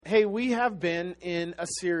Hey, we have been in a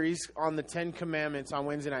series on the Ten Commandments on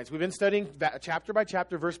Wednesday nights. We've been studying chapter by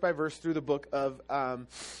chapter, verse by verse through the book of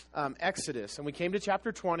Exodus. And we came to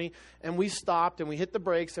chapter 20, and we stopped, and we hit the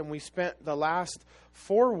brakes, and we spent the last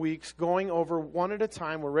 4 weeks going over one at a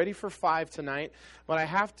time. We're ready for 5 tonight, but I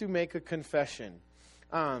have to make a confession.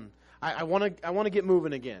 I want to get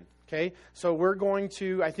moving again. Okay, so we're going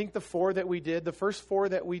to, I think the first 4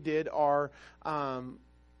 that we did are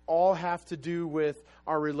all have to do with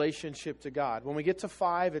our relationship to God. When we get to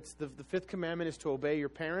 5, it's the 5th commandment is to obey your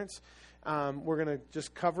parents. We're going to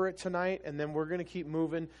just cover it tonight, and then we're going to keep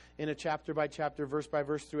moving in a chapter by chapter, verse by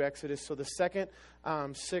verse through Exodus. So the second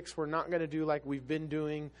 6, we're not going to do like we've been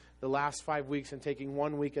doing the last 5 weeks and taking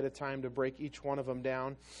 1 week at a time to break each one of them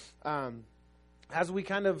down. As we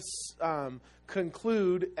kind of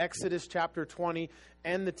conclude Exodus chapter 20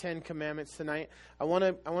 and the 10 Commandments tonight, I want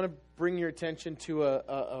to bring your attention to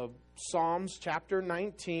a Psalms chapter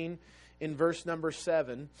 19 in verse number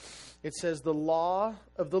 7. It says, "The law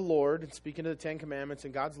of the Lord," and speaking of the 10 Commandments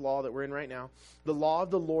and God's law that we're in right now, "the law of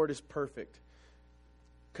the Lord is perfect,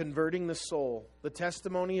 converting the soul. The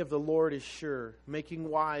testimony of the Lord is sure, making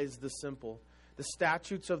wise the simple. The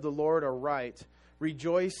statutes of the Lord are right,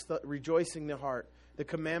 rejoicing the heart. The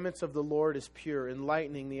commandments of the Lord is pure,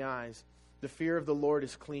 enlightening the eyes. The fear of the Lord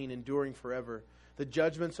is clean, enduring forever. The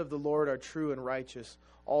judgments of the Lord are true and righteous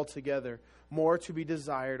altogether. More to be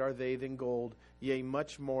desired are they than gold, yea,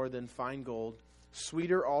 much more than fine gold.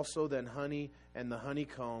 Sweeter also than honey and the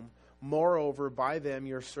honeycomb. Moreover, by them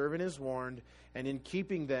your servant is warned, and in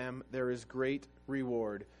keeping them there is great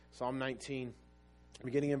reward." Psalm 19.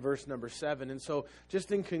 Beginning in verse number 7. And so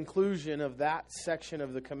just in conclusion of that section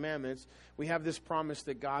of the commandments, we have this promise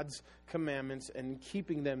that God's commandments, and in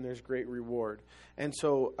keeping them, there's great reward. And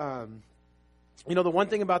so, the one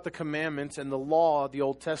thing about the commandments and the law of the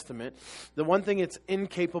Old Testament, the one thing it's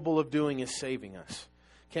incapable of doing is saving us.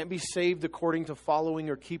 Can't be saved according to following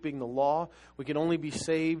or keeping the law. We can only be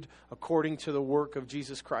saved according to the work of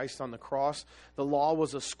Jesus Christ on the cross. The law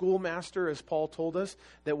was a schoolmaster, as Paul told us,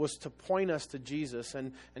 that was to point us to Jesus.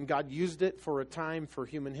 And God used it for a time for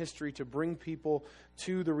human history to bring people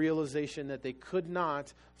to the realization that they could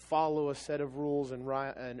not follow a set of rules and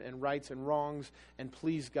rights and wrongs and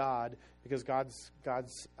please God, because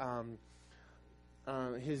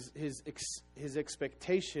his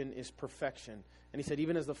expectation is perfection. And he said,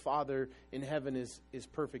 even as the Father in heaven is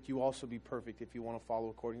perfect, you also be perfect if you want to follow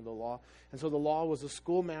according to the law. And so the law was a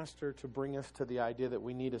schoolmaster to bring us to the idea that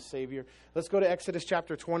we need a Savior. Let's go to Exodus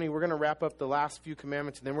chapter 20. We're going to wrap up the last few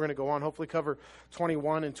commandments, and then we're going to go on, hopefully cover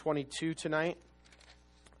 21 and 22 tonight.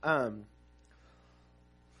 So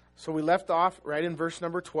we left off right in verse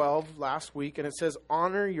number 12 last week, and it says,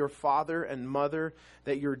 "Honor your father and mother,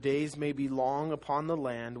 that your days may be long upon the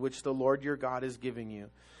land which the Lord your God is giving you."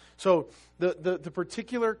 So the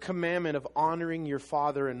particular commandment of honoring your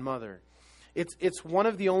father and mother, it's one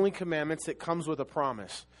of the only commandments that comes with a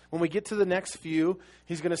promise. When we get to the next few,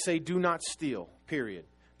 he's going to say, do not steal, period.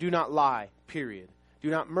 Do not lie, period.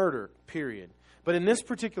 Do not murder, period. But in this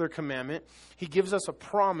particular commandment, he gives us a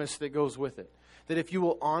promise that goes with it. That if you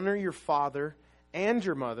will honor your father and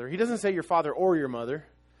your mother, he doesn't say your father or your mother.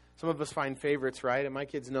 Some of us find favorites, right? And my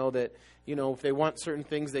kids know that, if they want certain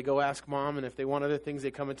things, they go ask mom. And if they want other things,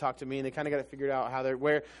 they come and talk to me. And they kind of got to figure out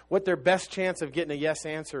what their best chance of getting a yes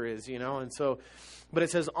answer is, And so, but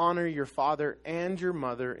it says, honor your father and your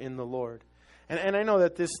mother in the Lord. And I know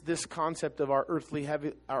that this concept of our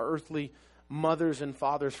earthly mothers and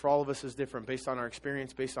fathers for all of us is different based on our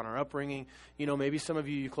experience, based on our upbringing. Maybe some of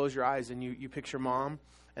you close your eyes and you picture mom.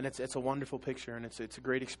 And it's a wonderful picture, and it's a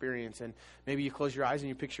great experience. And maybe you close your eyes and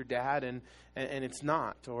you picture dad, and it's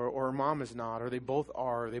not, or mom is not, or they both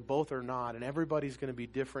are, or they both are not. And everybody's going to be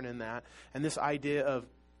different in that. And this idea of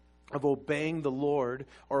obeying the Lord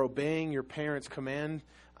or obeying your parents' command,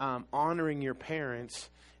 honoring your parents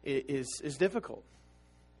is difficult.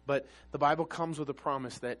 But the Bible comes with a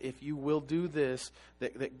promise that if you will do this,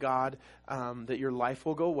 that God, that your life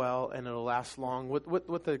will go well and it'll last long.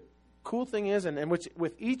 What the cool thing is, and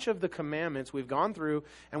with each of the commandments we've gone through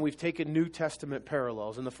and we've taken New Testament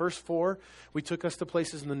parallels. In the first 4, we took us to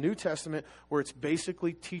places in the New Testament where it's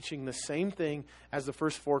basically teaching the same thing as the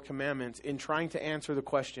first 4 commandments in trying to answer the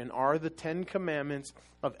question, are the 10 commandments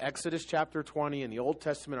of Exodus chapter 20 in the Old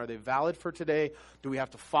Testament, are they valid for today? Do we have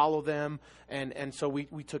to follow them? And so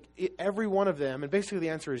we took every one of them, and basically the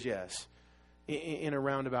answer is yes. In a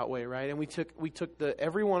roundabout way, right? And we took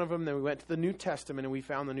every one of them, then we went to the New Testament and we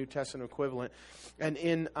found the New Testament equivalent. And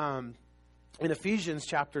in in Ephesians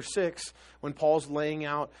chapter 6, when Paul's laying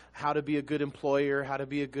out how to be a good employer, how to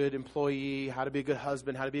be a good employee, how to be a good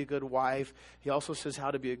husband, how to be a good wife, he also says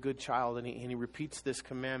how to be a good child. And he repeats this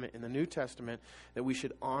commandment in the New Testament that we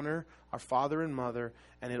should honor our father and mother,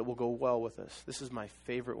 and it will go well with us. This is my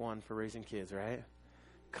favorite one for raising kids, right?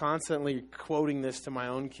 Constantly quoting this to my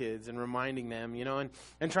own kids and reminding them,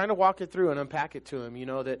 and trying to walk it through and unpack it to them,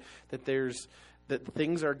 that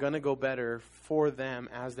things are going to go better for them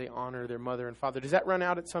as they honor their mother and father. Does that run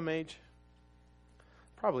out at some age?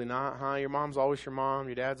 Probably not, huh? Your mom's always your mom.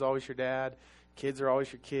 Your dad's always your dad. Kids are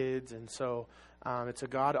always your kids. And so it's a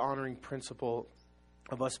God-honoring principle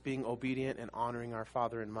of us being obedient and honoring our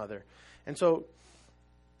father and mother. And so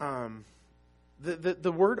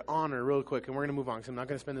the word honor, real quick, and we're going to move on because I'm not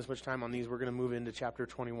going to spend this much time on these. We're going to move into chapter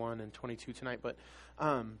 21 and 22 tonight. But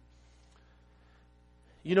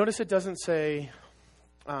you notice it doesn't say,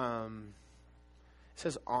 it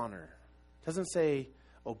says honor. It doesn't say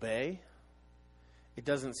obey. It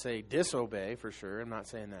doesn't say disobey, for sure. I'm not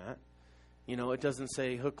saying that. It doesn't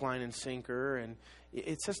say hook, line, and sinker. And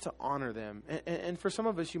it says to honor them. And for some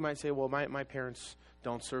of us, you might say, well, my parents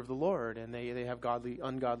don't serve the Lord, and they have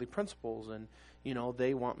ungodly principles, and,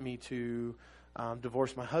 they want me to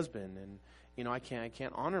divorce my husband, and, I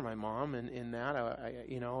can't honor my mom in that,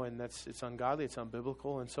 and it's ungodly, it's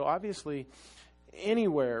unbiblical. And so obviously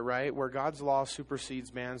anywhere, right, where God's law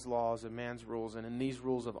supersedes man's laws and man's rules, and in these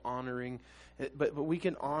rules of honoring, but we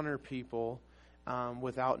can honor people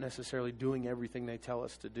without necessarily doing everything they tell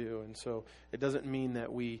us to do. And so it doesn't mean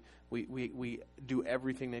that we do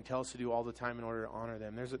everything they tell us to do all the time in order to honor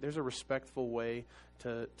them. There's a respectful way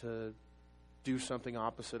to do something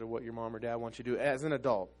opposite of what your mom or dad wants you to do as an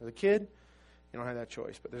adult. As a kid, you don't have that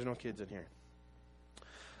choice, but there's no kids in here.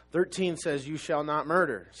 13 says, you shall not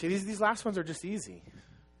murder. See, these last ones are just easy.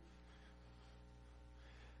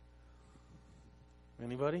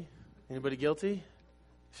 Anybody? Anybody guilty?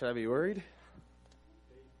 Should I be worried?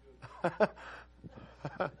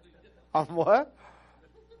 I'm what?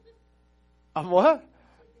 I'm what?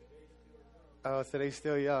 Oh, today's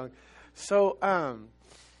still young. So,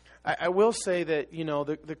 I will say that,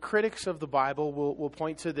 the critics of the Bible will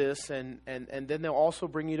point to this, and then they'll also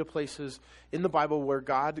bring you to places in the Bible where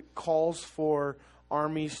God calls for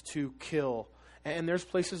armies to kill. And there's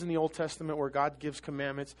places in the Old Testament where God gives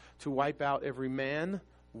commandments to wipe out every man,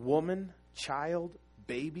 woman, child,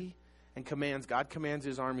 baby, and God commands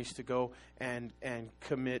his armies to go and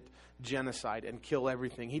commit genocide and kill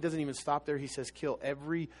everything. He doesn't even stop there. He says kill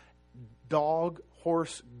every dog,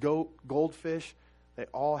 horse, goat, goldfish. They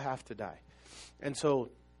all have to die. And so,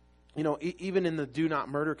 even in the do not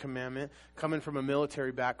murder commandment, coming from a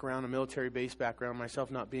military background, a military-based background, myself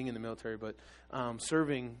not being in the military, but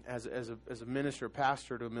serving as a minister,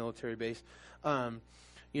 pastor to a military base,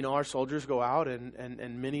 our soldiers go out,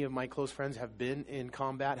 and many of my close friends have been in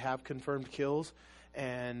combat, have confirmed kills,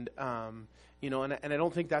 and and I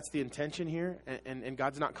don't think that's the intention here, and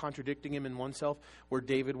God's not contradicting him in oneself, where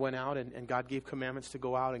David went out and God gave commandments to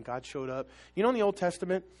go out and God showed up. In the Old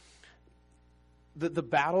Testament, the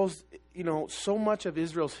battles, so much of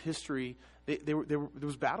Israel's history, there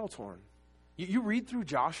was battle torn. You read through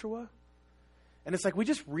Joshua, and it's like we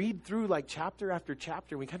just read through like chapter after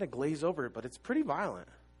chapter, and we kind of glaze over it, but it's pretty violent.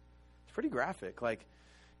 It's pretty graphic. Like,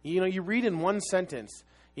 you read in one sentence,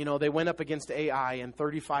 they went up against Ai and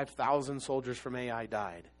 35,000 soldiers from Ai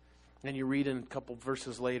died. And you read in a couple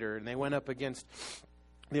verses later, and they went up against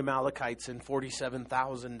the Amalekites and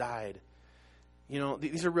 47,000 died.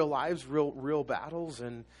 These are real lives, real battles.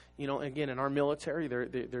 And, again, in our military,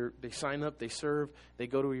 they sign up, they serve, they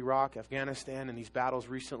go to Iraq, Afghanistan, and these battles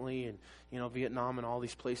recently, and, Vietnam and all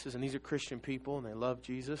these places. And these are Christian people, and they love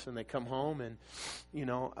Jesus, and they come home. And,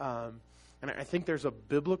 and I think there's a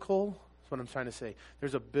biblical... what I'm trying to say.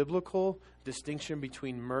 There's a biblical distinction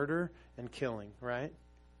between murder and killing, right?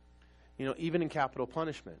 Even in capital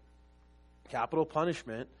punishment. Capital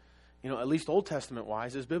punishment, at least Old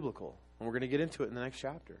Testament-wise, is biblical. And we're going to get into it in the next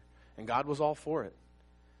chapter. And God was all for it.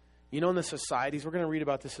 In the societies, we're going to read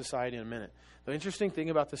about this society in a minute. The interesting thing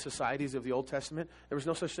about the societies of the Old Testament, there was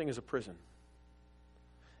no such thing as a prison.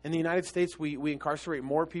 In the United States, we incarcerate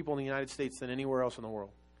more people in the United States than anywhere else in the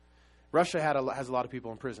world. Russia has a lot of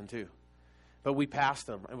people in prison, too. But we passed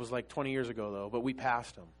them. It was like 20 years ago, though, but we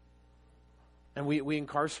passed them. And we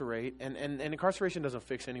incarcerate, and incarceration doesn't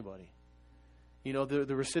fix anybody. The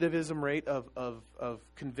recidivism rate of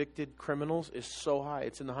convicted criminals is so high.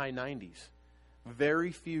 It's in the high 90s.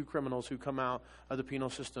 Very few criminals who come out of the penal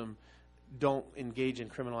system don't engage in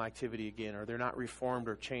criminal activity again, or they're not reformed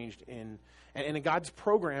or changed in God's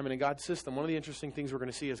program and in God's system. One of the interesting things we're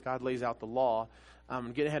going to see as God lays out the law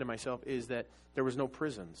getting ahead of myself, is that there was no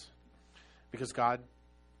prisons. Because God,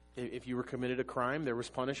 if you were committed a crime, there was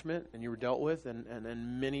punishment, and you were dealt with,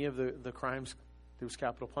 and many of the crimes, there was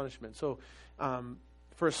capital punishment. So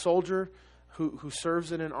for a soldier who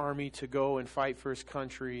serves in an army to go and fight for his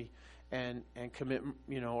country and commit,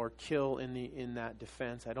 or kill in that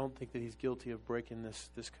defense, I don't think that he's guilty of breaking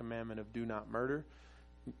this commandment of do not murder.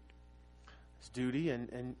 It's duty,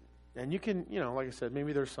 and you can, like I said,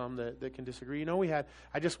 maybe there's some that can disagree.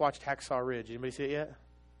 I just watched Hacksaw Ridge. Anybody see it yet?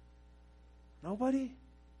 Nobody?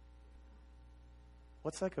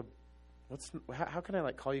 How can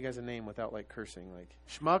I call you guys a name without cursing?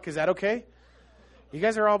 Schmuck, is that okay? You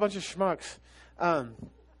guys are all a bunch of schmucks.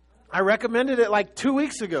 I recommended it 2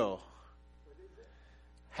 weeks ago.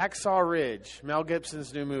 Hacksaw Ridge, Mel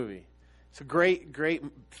Gibson's new movie. It's a great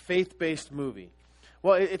faith-based movie.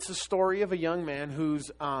 Well, it's a story of a young man who's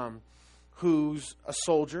a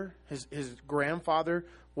soldier. His grandfather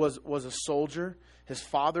was a soldier. His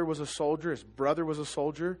father was a soldier. His brother was a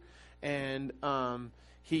soldier, and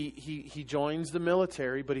he joins the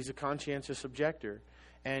military, but he's a conscientious objector,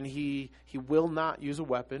 and he will not use a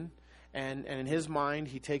weapon. And in his mind,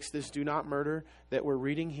 he takes this "do not murder" that we're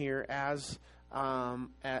reading here as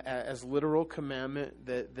literal commandment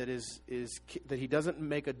that he doesn't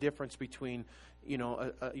make a difference between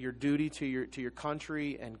your duty to your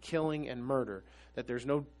country and killing and murder. That there's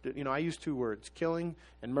no, I use two words, killing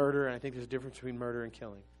and murder, and I think there's a difference between murder and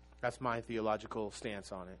killing. That's my theological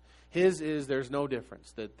stance on it. His is there's no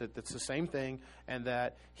difference, that's the same thing, and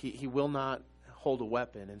that he will not hold a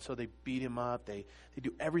weapon. And so they beat him up. They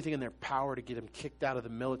do everything in their power to get him kicked out of the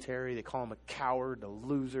military. They call him a coward, a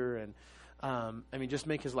loser, and just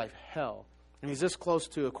make his life hell. And he's this close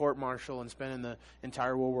to a court-martial and spending the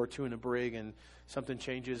entire World War II in a brig, and something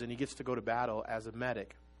changes, and he gets to go to battle as a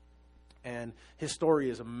medic. And his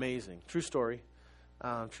story is amazing. True story.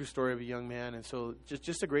 True story of a young man. And so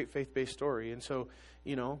just a great faith-based story. And so,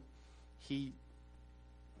 he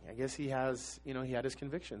had his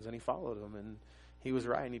convictions, and he followed them, and he was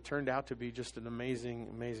right, and he turned out to be just an amazing,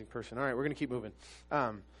 amazing person. All right, we're going to keep moving.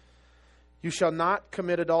 You shall not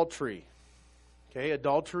commit adultery. Okay,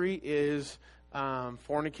 adultery is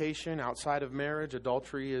fornication outside of marriage.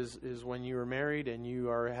 Adultery is when you are married and you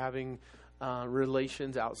are having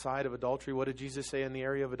relations outside of adultery. What did Jesus say in the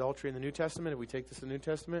area of adultery in the New Testament? If we take this in the New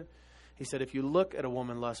Testament, he said, if you look at a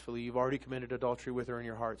woman lustfully, you've already committed adultery with her in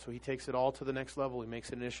your heart. So he takes it all to the next level. He makes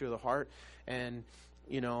it an issue of the heart. And,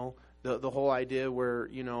 the whole idea where,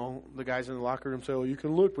 the guys in the locker room say, oh, you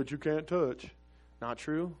can look, but you can't touch. Not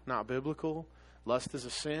true. Not biblical. Lust is a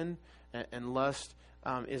sin, and lust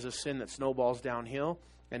is a sin that snowballs downhill.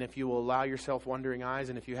 And if you will allow yourself wandering eyes,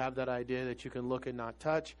 and if you have that idea that you can look and not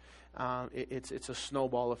touch, it's a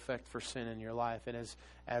snowball effect for sin in your life. And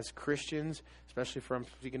as Christians, especially from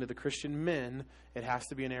speaking to the Christian men, it has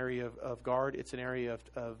to be an area of guard. It's an area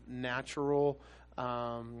of natural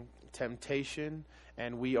temptation,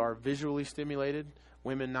 and we are visually stimulated.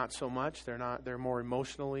 Women not so much. They're more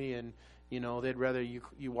emotionally, and they'd rather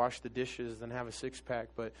you wash the dishes than have a six-pack.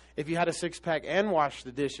 But if you had a six-pack and wash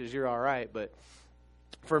the dishes, you're all right. But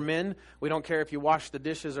for men, we don't care if you wash the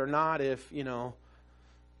dishes or not, if,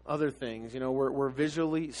 other things. We're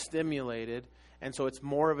visually stimulated, and so it's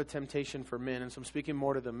more of a temptation for men. And so I'm speaking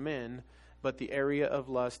more to the men, but the area of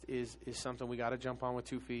lust is something we got to jump on with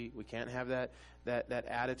 2 feet. We can't have that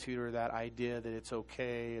attitude or that idea that it's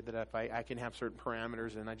okay, that if I can have certain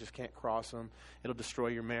parameters and I just can't cross them, it'll destroy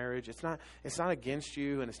your marriage. It's not against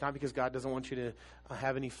you, and it's not because God doesn't want you to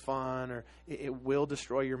have any fun, or it will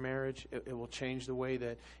destroy your marriage. It will change the way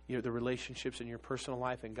that the relationships in your personal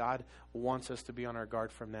life, and God wants us to be on our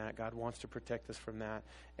guard from that. God wants to protect us from that.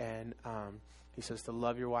 And he says to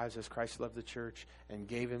love your wives as Christ loved the church and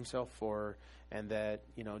gave himself for her, and that,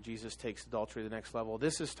 Jesus takes adultery to the next level.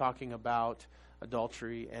 This is talking about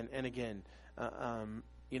adultery. And again, an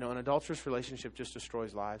adulterous relationship just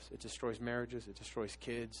destroys lives. It destroys marriages. It destroys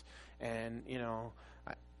kids. And,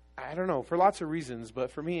 I don't know, for lots of reasons.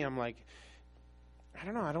 But for me, I'm like, I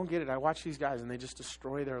don't know. I don't get it. I watch these guys, and they just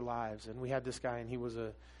destroy their lives. And we had this guy, and he was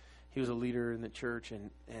a leader in the church, and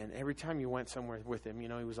every time you went somewhere with him, he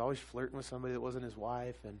was always flirting with somebody that wasn't his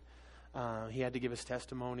wife, and he had to give his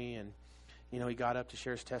testimony, and he got up to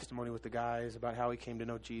share his testimony with the guys about how he came to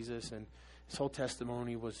know Jesus, and his whole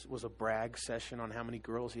testimony was a brag session on how many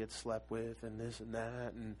girls he had slept with, and this and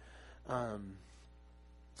that, and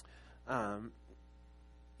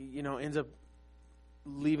ends up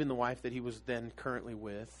leaving the wife that he was then currently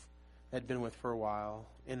with, had been with for a while,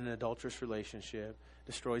 in an adulterous relationship.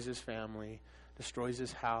 Destroys his family, destroys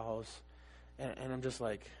his house, and I'm just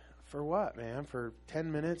like, for what, man? For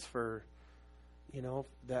 10 minutes, for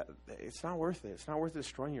that it's not worth it. It's not worth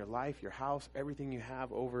destroying your life, your house, everything you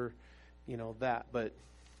have over, that. But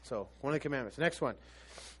so one of the commandments. Next one,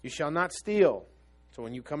 you shall not steal. So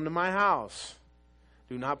when you come to my house,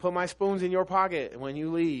 do not put my spoons in your pocket when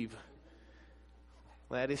you leave.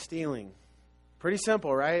 That is stealing. Pretty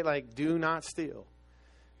simple, right? Like, do not steal.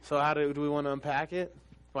 So how do we want to unpack it?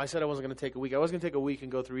 Well, I said I wasn't going to take a week. I was going to take a week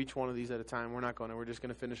and go through each one of these at a time. We're not going to. We're just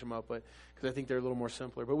going to finish them up, but because I think they're a little more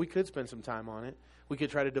simpler. But we could spend some time on it. We could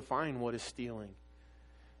try to define what is stealing.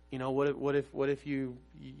 What if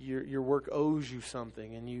your work owes you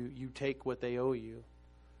something and you take what they owe you?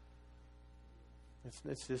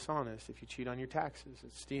 It's dishonest. If you cheat on your taxes,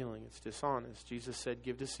 it's stealing. It's dishonest. Jesus said,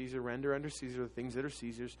 give to Caesar, render unto Caesar the things that are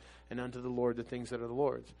Caesar's, and unto the Lord the things that are the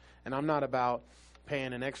Lord's. And I'm not about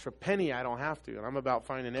paying an extra penny I don't have to. And I'm about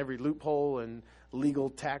finding every loophole and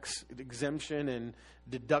legal tax exemption and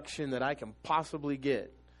deduction that I can possibly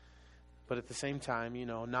get. But at the same time,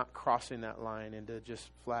 not crossing that line into just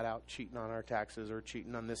flat out cheating on our taxes or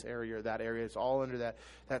cheating on this area or that area. It's all under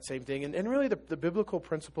that same thing. And really the biblical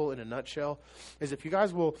principle in a nutshell is if you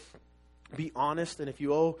guys will be honest, and if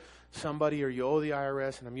you owe somebody or you owe the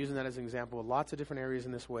IRS, and I'm using that as an example of lots of different areas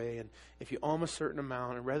in this way, and if you owe them a certain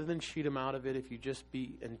amount, and rather than cheat them out of it, if you just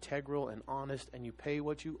be integral and honest and you pay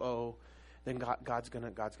what you owe, then God's gonna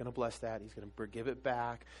bless that. He's gonna give it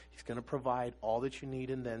back. He's gonna provide all that you need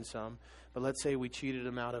and then some. But let's say we cheated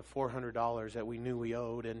him out of $400 that we knew we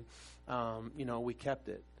owed, and we kept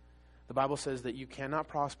it. The Bible says that you cannot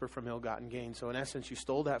prosper from ill-gotten gain. So in essence, you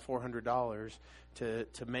stole that $400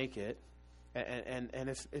 to make it. And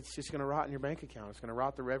it's just going to rot in your bank account. It's going to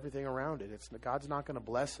rot through everything around it. God's not going to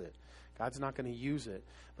bless it. God's not going to use it.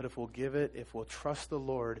 But if we'll give it, if we'll trust the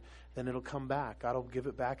Lord, then it'll come back. God will give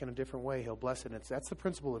it back in a different way. He'll bless it. And that's the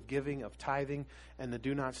principle of giving, of tithing, and the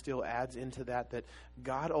do not steal adds into that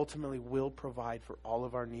God ultimately will provide for all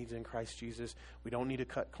of our needs in Christ Jesus. We don't need to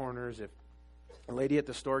cut corners. If a lady at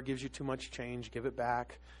the store gives you too much change, give it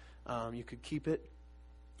back. You could keep it.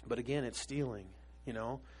 But again, it's stealing,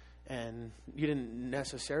 And you didn't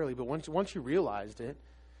necessarily, but once you realized it,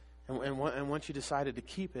 and once you decided to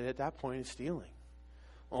keep it, at that point it's stealing.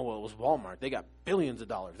 Oh, well, it was Walmart. They got billions of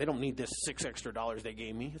dollars. They don't need this $6 extra they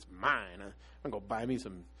gave me. It's mine. I'm going to buy me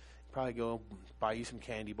probably go buy you some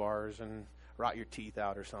candy bars and rot your teeth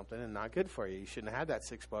out or something, and not good for you. You shouldn't have had that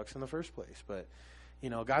 $6 in the first place. But,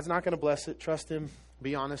 God's not going to bless it. Trust him.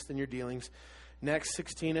 Be honest in your dealings. Next,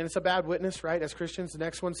 16, and it's a bad witness, right, as Christians. The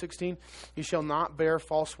next one, 16, you shall not bear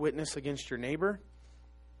false witness against your neighbor.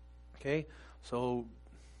 Okay, so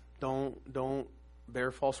don't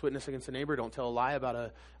bear false witness against a neighbor. Don't tell a lie about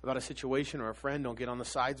a situation or a friend. Don't get on the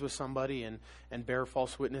sides with somebody and bear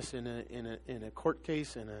false witness in a court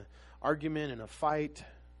case, in an argument, in a fight.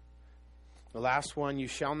 The last one, you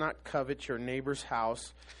shall not covet your neighbor's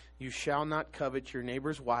house. You shall not covet your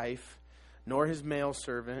neighbor's wife, nor his male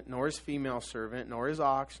servant, nor his female servant, nor his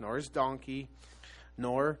ox, nor his donkey,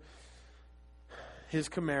 nor his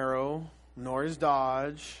Camaro, nor his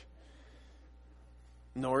Dodge,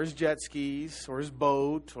 nor his jet skis, or his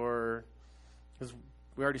boat, or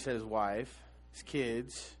we already said his wife, his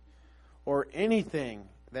kids, or anything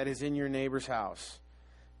that is in your neighbor's house.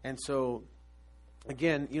 And so,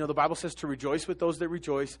 again, the Bible says to rejoice with those that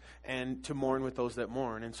rejoice and to mourn with those that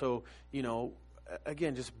mourn. And so,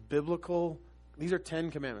 again, just biblical, these are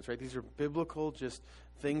 10 commandments, right? These are biblical, just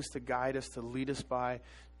things to guide us, to lead us by.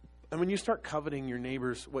 And when you start coveting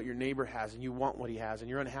what your neighbor has, and you want what he has, and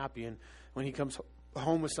you're unhappy, and when he comes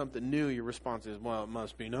home with something new, your response is, well, it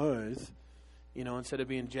must be nice. Instead of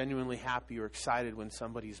being genuinely happy or excited when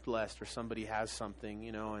somebody's blessed or somebody has something,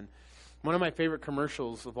 And one of my favorite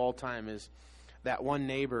commercials of all time is that one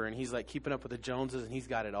neighbor, and he's like keeping up with the Joneses, and he's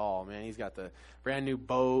got it all, man. He's got the brand new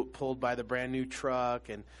boat pulled by the brand new truck,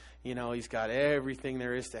 and he's got everything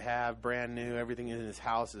there is to have brand new. Everything in his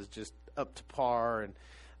house is just up to par,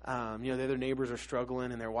 and the other neighbors are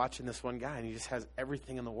struggling, and they're watching this one guy, and he just has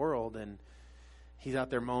everything in the world, and he's out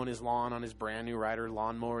there mowing his lawn on his brand new Ryder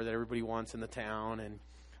lawnmower that everybody wants in the town, and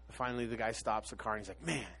finally the guy stops the car, and he's like,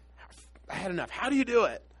 man, I had enough. How do you do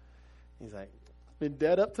it? He's like, been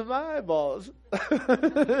debt up to my eyeballs.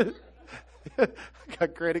 I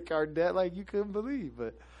got credit card debt like you couldn't believe,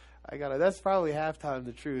 but that's probably halftime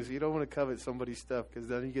the truth. You don't want to covet somebody's stuff, because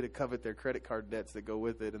then you get to covet their credit card debts that go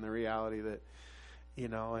with it, and the reality that,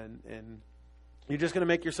 and you're just going to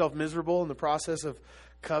make yourself miserable in the process of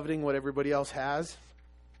coveting what everybody else has.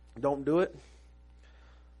 Don't do it.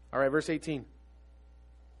 All right, verse 18.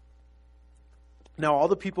 Now all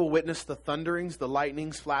the people witnessed the thunderings, the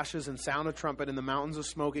lightnings, flashes, and sound of trumpet, and the mountains of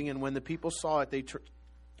smoking. And when the people saw it,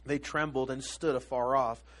 they trembled and stood afar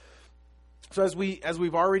off. So as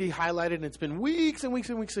we've already highlighted, and it's been weeks and weeks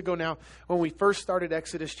and weeks ago now when we first started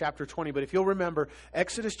Exodus chapter 20. But if you'll remember,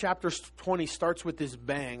 Exodus chapter 20 starts with this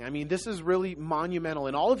bang. I mean, this is really monumental.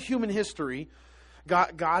 In all of human history,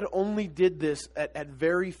 God only did this at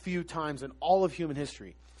very few times in all of human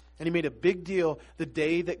history. And he made a big deal the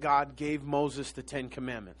day that God gave Moses the Ten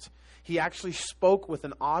Commandments. He actually spoke with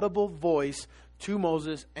an audible voice to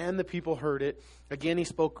Moses, and the people heard it. Again,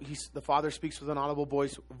 the Father speaks with an audible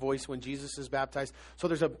voice when Jesus is baptized. So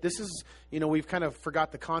we've kind of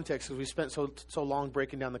forgot the context because we spent so long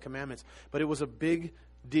breaking down the commandments. But it was a big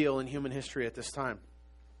deal in human history at this time.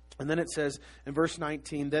 And then it says in verse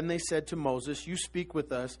 19, then they said to Moses, you speak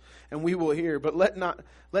with us, and we will hear. But let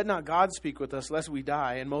not God speak with us, lest we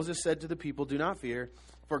die. And Moses said to the people, do not fear,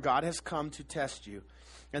 for God has come to test you,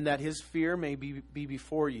 and that his fear may be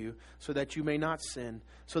before you, so that you may not sin.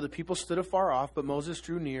 So the people stood afar off, but Moses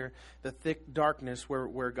drew near the thick darkness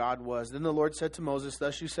where God was. Then the Lord said to Moses,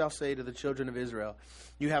 thus you shall say to the children of Israel,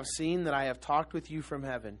 you have seen that I have talked with you from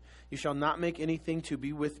heaven. You shall not make anything to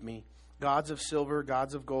be with me, gods of silver,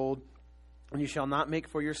 gods of gold, and you shall not make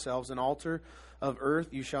for yourselves an altar of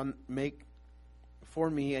earth. You shall make for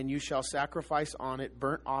me, and you shall sacrifice on it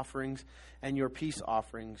burnt offerings and your peace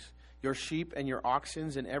offerings. Your sheep and your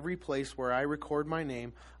oxen, in every place where I record my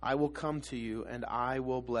name, I will come to you, and I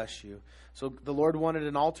will bless you. So the Lord wanted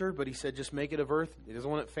an altar, but he said, just make it of earth. He doesn't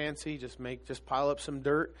want it fancy. Just pile up some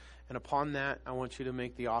dirt, and upon that, I want you to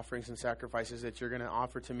make the offerings and sacrifices that you're going to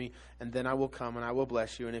offer to me, and then I will come, and I will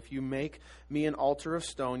bless you. And if you make me an altar of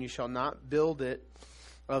stone, you shall not build it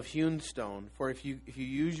of hewn stone. For if you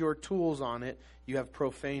use your tools on it, you have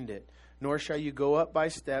profaned it. Nor shall you go up by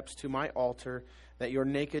steps to my altar, that your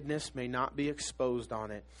nakedness may not be exposed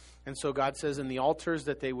on it. And so God says in the altars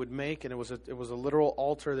that they would make, and it was a literal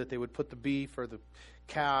altar that they would put the beef or the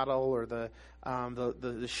cattle or the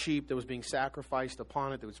sheep that was being sacrificed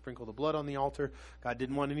upon it. They would sprinkle the blood on the altar. God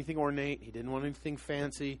didn't want anything ornate. He didn't want anything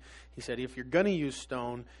fancy. He said, if you're going to use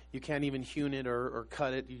stone, you can't even hewn it or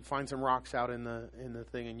cut it. You find some rocks out in the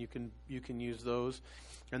thing, and you can use those.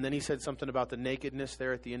 And then he said something about the nakedness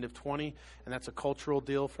there at the end of 20, and that's a cultural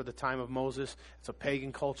deal for the time of Moses. It's a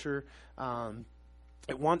pagan culture.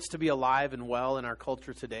 It wants to be alive and well in our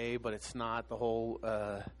culture today, but it's not. The whole,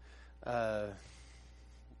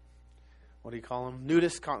 what do you call them?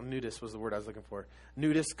 Nudist was the word I was looking for.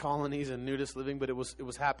 Nudist colonies and nudist living, but it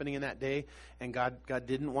was happening in that day, and God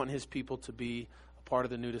didn't want his people to be a part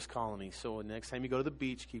of the nudist colony. So next time you go to the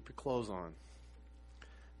beach, keep your clothes on.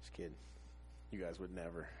 Just kidding. You guys would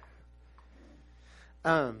never.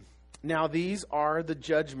 Now these are the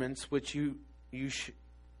judgments which you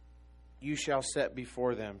shall set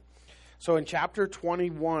before them. So in chapter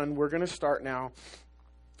 21, we're going to start now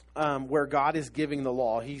where God is giving the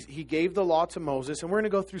law. He gave the law to Moses, and we're going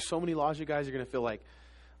to go through so many laws. You guys are going to feel like,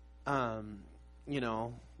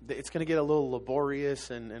 it's going to get a little laborious,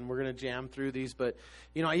 and we're going to jam through these. But,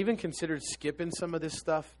 I even considered skipping some of this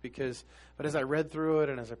stuff but as I read through it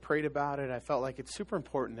and as I prayed about it, I felt like it's super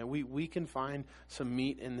important that we can find some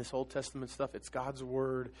meat in this Old Testament stuff. It's God's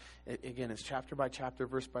Word. Again, it's chapter by chapter,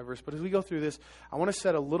 verse by verse. But as we go through this, I want to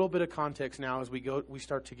set a little bit of context now as we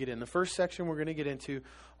start to get in. The first section we're going to get into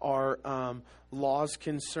are laws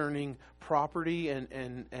concerning property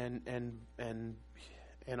and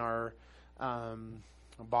our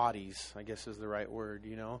bodies, I guess is the right word,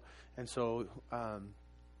 And so,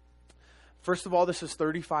 first of all, this is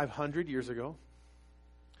 3,500 years ago.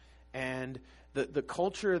 And the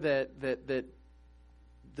culture that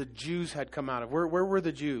the Jews had come out of, where were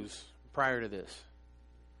the Jews prior to this?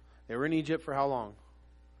 They were in Egypt for how long?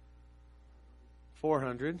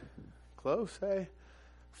 400. Close, hey?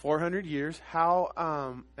 400 years.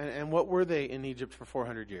 How, and what were they in Egypt for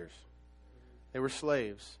 400 years? They were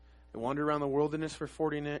slaves. They wandered around the wilderness for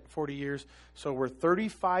 40 years. So we're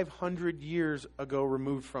 3,500 years ago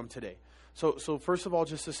removed from today. So first of all,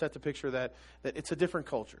 just to set the picture that it's a different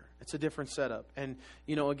culture. It's a different setup. And,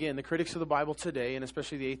 again, the critics of the Bible today, and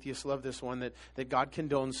especially the atheists love this one, that God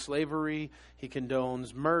condones slavery, he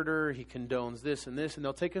condones murder, he condones this and this. And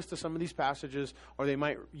they'll take us to some of these passages, or they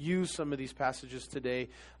might use some of these passages today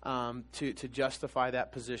to justify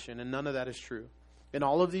that position. And none of that is true. In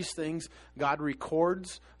all of these things, God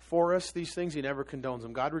records for us these things. He never condones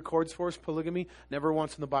them. God records for us polygamy. Never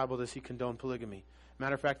once in the Bible does he condone polygamy.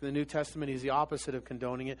 Matter of fact, in the New Testament, he's the opposite of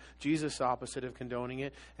condoning it. Jesus is the opposite of condoning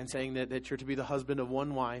it and saying that you're to be the husband of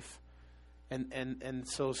one wife. And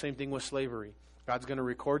so same thing with slavery. God's going to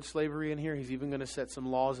record slavery in here. He's even going to set some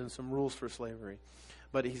laws and some rules for slavery.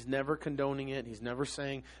 But he's never condoning it. He's never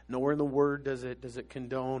saying, nowhere in the Word does it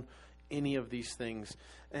condone any of these things.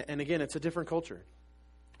 And again, it's a different culture.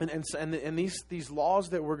 And these laws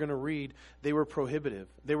that we're going to read, they were prohibitive.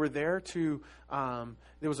 They were there to,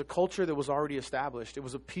 there was a culture that was already established. It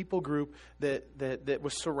was a people group that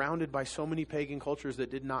was surrounded by so many pagan cultures that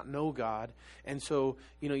did not know God. And so,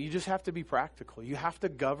 you just have to be practical. You have to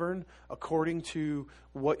govern according to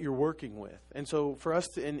what you're working with. And so for us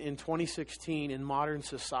to, in 2016, in modern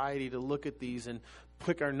society, to look at these and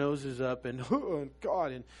pick our noses up and, oh,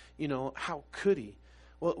 God, and, how could he?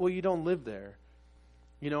 Well, you don't live there.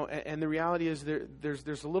 And the reality is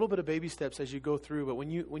there's a little bit of baby steps as you go through, but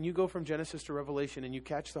when you go from Genesis to Revelation and you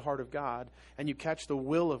catch the heart of God and you catch the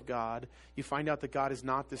will of God, you find out that God is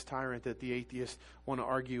not this tyrant that the atheists want to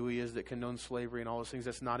argue he is, that condones slavery and all those things.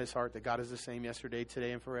 That's not his heart, that God is the same yesterday,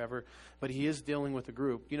 today, and forever. But he is dealing with a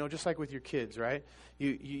group, just like with your kids, right?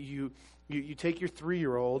 You take your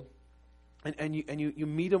 3-year-old and you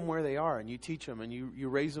meet them where they are and you teach them and you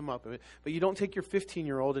raise them up. But you don't take your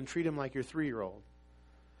 15-year-old and treat him like your 3-year-old.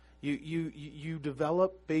 You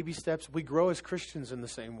develop baby steps. We grow as Christians in the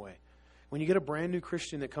same way. When you get a brand new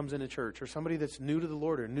Christian that comes into church, or somebody that's new to the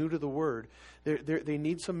Lord or new to the Word, they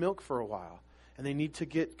need some milk for a while. And they need to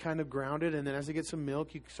get kind of grounded. And then as they get some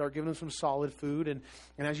milk, you start giving them some solid food. And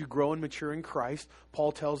as you grow and mature in Christ,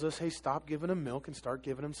 Paul tells us, hey, stop giving them milk and start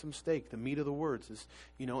giving them some steak. The meat of the words is,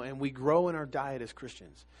 and we grow in our diet as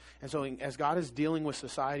Christians. And so as God is dealing with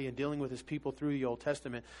society and dealing with his people through the Old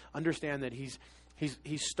Testament, understand that he's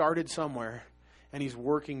started somewhere and he's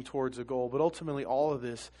working towards a goal. But ultimately, all of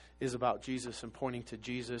this is about Jesus and pointing to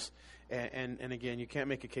Jesus. And again, you can't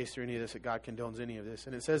make a case through any of this that God condones any of this.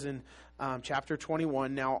 And it says in chapter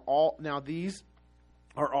 21, now these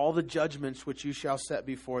are all the judgments which you shall set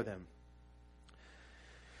before them.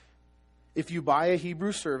 If you buy a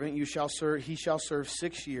Hebrew servant, he shall serve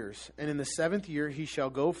 6 years. And in the 7th year he shall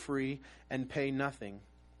go free and pay nothing.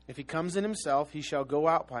 If he comes in himself, he shall go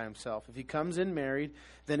out by himself. If he comes in married,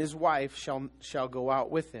 then his wife shall go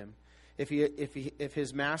out with him. If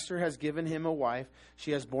his master has given him a wife,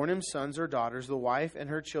 she has borne him sons or daughters, the wife and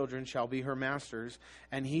her children shall be her master's,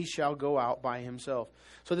 and he shall go out by himself.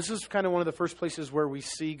 So this is kind of one of the first places where we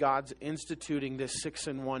see God's instituting this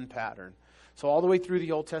 6-in-1 pattern. So all the way through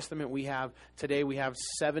the Old Testament, we have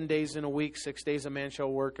 7 days in a week, 6 days a man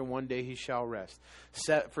shall work, and 1 day he shall rest.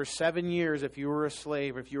 For 7 years, if you were a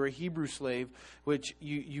slave, if you were a Hebrew slave, which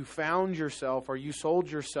you found yourself or you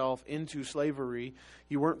sold yourself into slavery,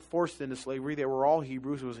 you weren't forced into slavery. They were all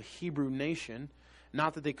Hebrews. It was a Hebrew nation.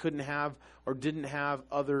 Not that they couldn't have or didn't have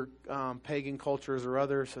other pagan cultures or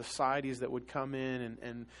other societies that would come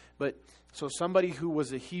in. But so somebody who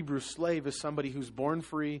was a Hebrew slave is somebody who's born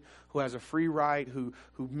free, who has a free right, who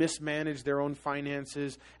mismanaged their own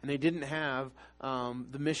finances, and they didn't have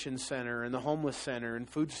the mission center and the homeless center and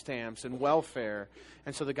food stamps and welfare.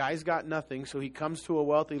 And so the guy's got nothing, so he comes to a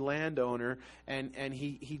wealthy landowner and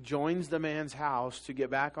he joins the man's house to get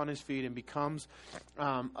back on his feet and becomes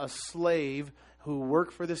a slave who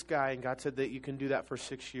worked for this guy, and God said that you can do that for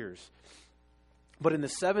 6 years. But in the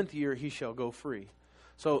 7th year, he shall go free.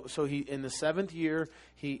 So he in the 7th year,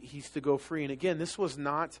 he's to go free. And again, this was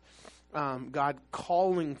not God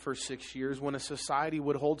calling for 6 years when a society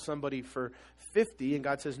would hold somebody for 50, and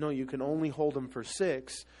God says, no, you can only hold them for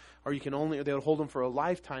 6, or they would hold them for a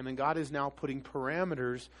lifetime. And God is now putting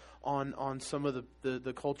parameters on some of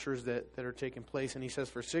the cultures that are taking place. And he says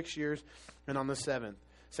for 6 years and on the 7th.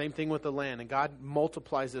 Same thing with the land. And God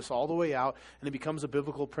multiplies this all the way out, and it becomes a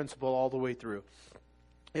biblical principle all the way through.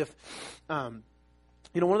 If, one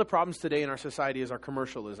of the problems today in our society is our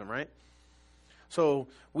commercialism, right? So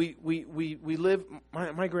we live,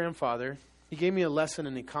 my grandfather, he gave me a lesson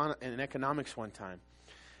in economics one time.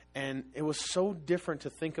 And it was so different to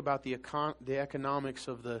think about the economics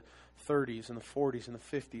of the 30s and the 40s and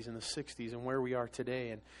the 50s and the 60s and where we are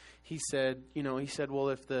today. And he said, well,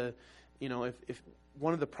 if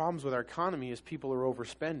one of the problems with our economy is people are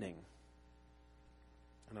overspending.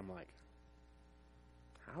 And I'm like,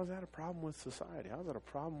 how is that a problem with society? How is that a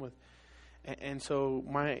problem with... And so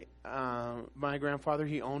my grandfather,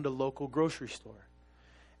 he owned a local grocery store.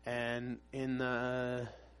 And in the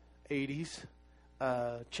 80s,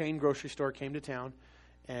 a chain grocery store came to town,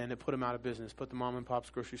 and it put them out of business, put the mom and pop's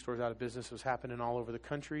grocery stores out of business. It was happening all over the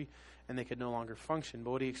country, and they could no longer function.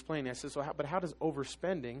 But what he explained, I said, but how does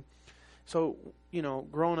overspending... So,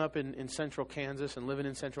 growing up in central Kansas and living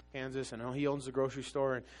in central Kansas, and he owns the grocery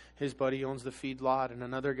store, and his buddy owns the feedlot, and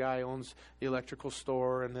another guy owns the electrical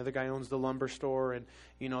store, and the other guy owns the lumber store, and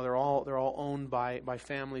they're all owned by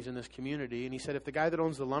families in this community. And he said, if the guy that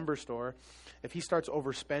owns the lumber store, if he starts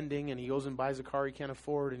overspending and he goes and buys a car he can't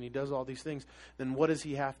afford and he does all these things, then what does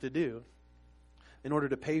he have to do in order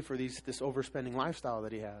to pay for this overspending lifestyle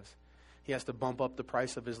that he has? he has to bump up the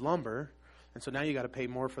price of his lumber. And so now you got to pay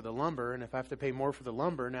more for the lumber. And if I have to pay more for the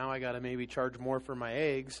lumber, now I got to maybe charge more for my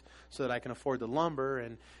eggs so that I can afford the lumber.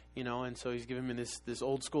 And, and so he's giving me this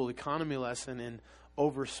old school economy lesson in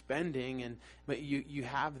overspending. But you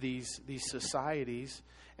have these societies,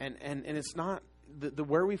 and it's not, the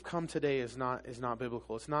where we've come today is not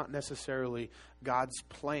biblical. It's not necessarily God's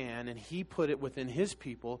plan, and He put it within His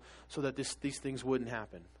people so that these things wouldn't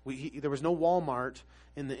happen. There was no Walmart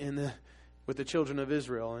with the children of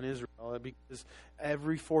Israel in Israel, because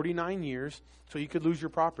every 49 years, so you could lose your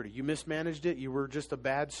property. You mismanaged it. You were just a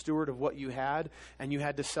bad steward of what you had, and you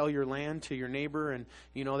had to sell your land to your neighbor. And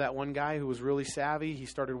that one guy who was really savvy, he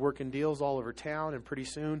started working deals all over town, and pretty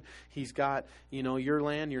soon he's got your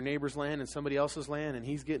land, your neighbor's land, and somebody else's land, and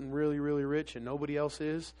he's getting really, really rich, and nobody else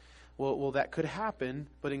is. Well, that could happen,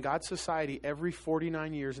 but in God's society, every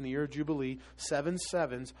 49 years in the year of Jubilee, 7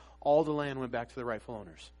 sevens, all the land went back to the rightful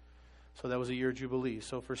owners. So that was a year of Jubilee.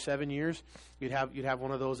 So for 7 years, you'd have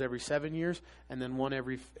one of those every 7 years, and then one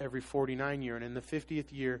every 49 year. And in the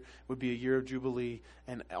 50th year would be a year of Jubilee,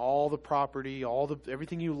 and all the property,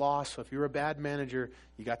 everything you lost. So if you were a bad manager,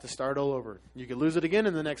 you got to start all over. You could lose it again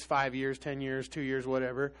in the next 5 years, 10 years, 2 years,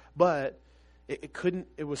 whatever. But it couldn't.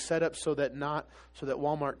 It was set up so that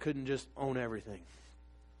Walmart couldn't just own everything.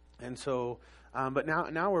 And so, but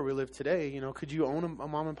now where we live today, could you own a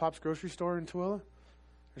mom and pop's grocery store in Tooele?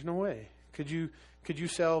 There's no way. Could you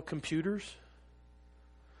sell computers?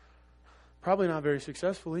 Probably not very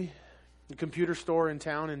successfully. The computer store in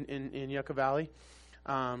town in Yucca Valley,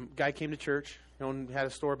 guy came to church, had a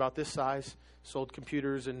store about this size, sold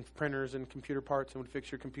computers and printers and computer parts, and would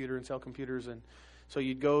fix your computer and sell computers. And so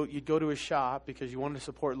you'd go to his shop because you wanted to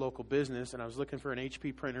support local business. And I was looking for an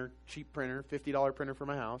HP printer, cheap printer, $50 printer for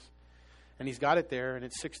my house, and he's got it there, and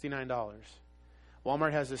it's $69.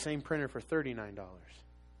 Walmart has the same printer for $39.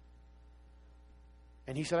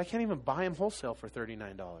 And he said, I can't even buy them wholesale for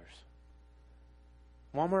 $39.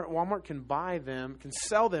 Walmart can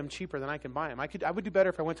sell them cheaper than I can buy them. I would do better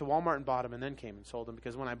if I went to Walmart and bought them and then came and sold them,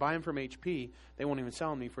 because when I buy them from HP, they won't even sell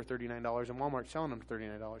them me for $39, and Walmart's selling them for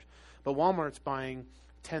 $39. But Walmart's buying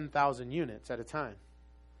 10,000 units at a time,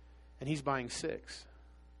 and he's buying 6.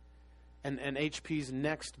 And HP's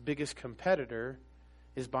next biggest competitor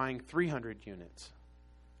is buying 300 units,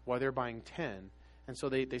 while they're buying 10. And so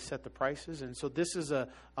they set the prices. And so this is a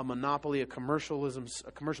monopoly, a commercial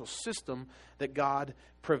system that God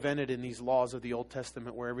prevented in these laws of the Old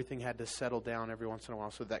Testament, where everything had to settle down every once in a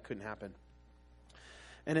while, so that couldn't happen.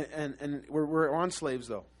 And we're on slaves,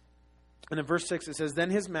 though. And in verse 6 it says, then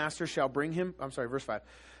his master shall bring him, verse 5.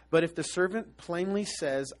 But if the servant plainly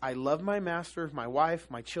says, I love my master, my wife,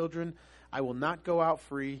 my children, I will not go out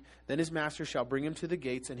free, then his master shall bring him to the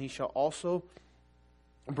gates, and he shall also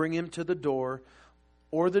bring him to the door,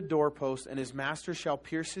 or the doorpost, and his master shall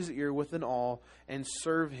pierce his ear with an awl and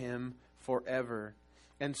serve him forever.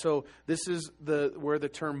 And so this is where the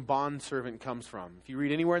term bondservant comes from. If you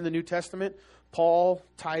read anywhere in the New Testament, Paul,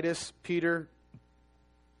 Titus, Peter,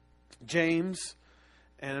 James,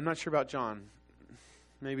 and I'm not sure about John.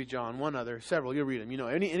 Maybe John, one other, several. You'll read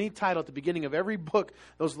them. Any title at the beginning of every book,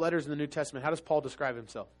 those letters in the New Testament, how does Paul describe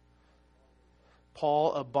himself?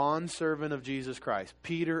 Paul, a bondservant of Jesus Christ.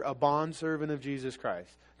 Peter, a bondservant of Jesus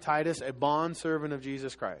Christ. Titus, a bondservant of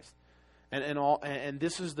Jesus Christ. And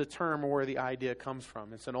this is the term where the idea comes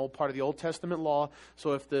from. It's an old part of the Old Testament law.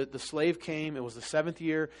 So if the slave came, it was the 7th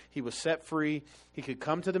year, he was set free. He could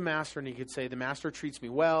come to the master and he could say, the master treats me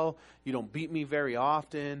well. You don't beat me very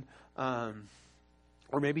often.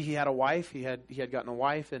 Or maybe he had a wife. He had gotten a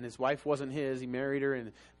wife, and his wife wasn't his. He married her, and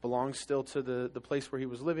it belongs still to the place where he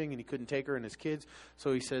was living, and he couldn't take her and his kids.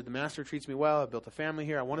 So he said, the master treats me well. I built a family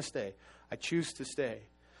here. I want to stay. I choose to stay.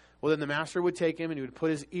 Well, then the master would take him, and he would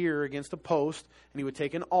put his ear against a post, and he would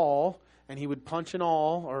take an awl, and he would punch an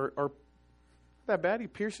awl, or not that bad. He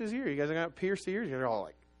pierced his ear. You guys got pierced the ears. You're all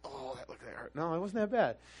like, oh, that looked like it hurt. No, it wasn't that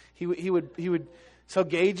bad. He would so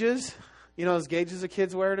gauges, those gauges the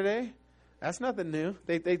kids wear today. That's nothing new.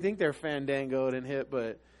 They think they're fandangoed and hip,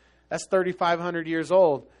 but that's 3,500 years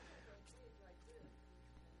old.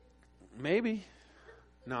 Maybe.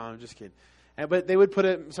 No, I'm just kidding. But they would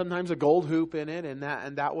put sometimes a gold hoop in it, and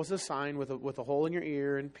that was a sign with a hole in your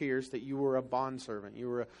ear and pierced that you were a bondservant. You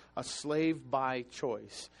were a slave by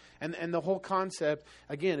choice. And the whole concept,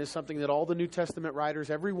 again, is something that all the New Testament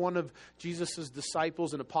writers, every one of Jesus'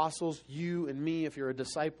 disciples and apostles, you and me, if you're a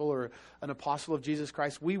disciple or an apostle of Jesus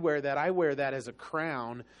Christ, we wear that. I wear that as a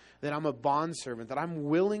crown, that I'm a bondservant, that I'm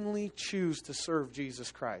willingly choose to serve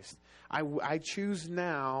Jesus Christ. I choose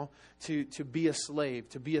now to be a slave,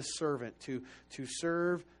 to be a servant, to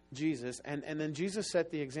serve Jesus. And then Jesus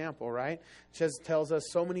set the example, right? It tells us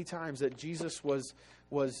so many times that Jesus was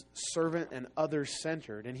servant and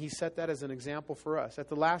others-centered. And he set that as an example for us. At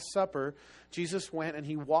the Last Supper, Jesus went and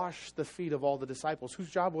he washed the feet of all the disciples. Whose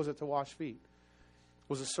job was it to wash feet? It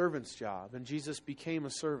was a servant's job. And Jesus became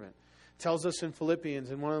a servant. It tells us in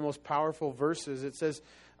Philippians, in one of the most powerful verses, it says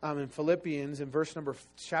in Philippians, in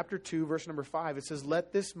chapter 2, verse number 5, it says,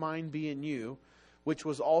 "Let this mind be in you, which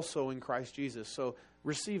was also in Christ Jesus." So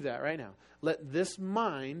receive that right now. Let this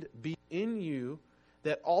mind be in you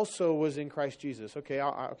that also was in Christ Jesus. Okay,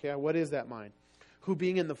 what is that mind? Who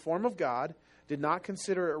being in the form of God, did not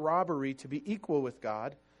consider it robbery to be equal with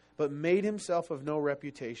God, but made himself of no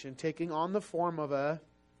reputation, taking on the form of a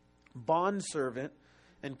bondservant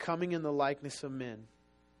and coming in the likeness of men.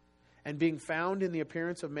 And being found in the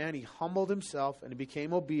appearance of man, he humbled himself and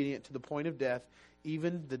became obedient to the point of death,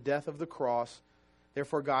 even the death of the cross.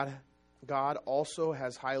 Therefore God also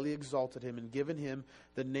has highly exalted him and given him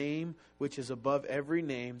the name which is above every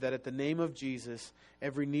name, that at the name of Jesus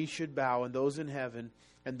every knee should bow, and those in heaven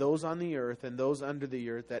and those on the earth and those under the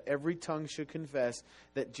earth, that every tongue should confess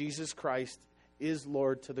that Jesus Christ is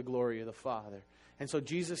Lord, to the glory of the Father. And so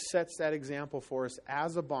Jesus sets that example for us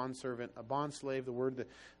as a bondservant, a bondslave. The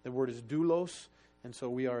word is doulos. And so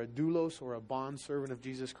we are a doulos, or a bondservant of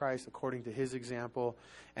Jesus Christ, according to his example.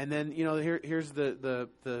 And then, here's the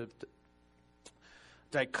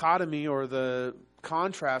dichotomy, or the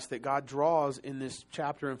contrast that God draws in this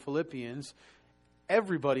chapter in Philippians.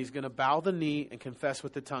 Everybody's going to bow the knee and confess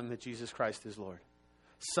with the tongue that Jesus Christ is Lord.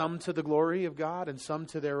 Some to the glory of God and some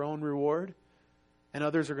to their own reward. And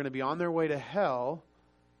others are going to be on their way to hell.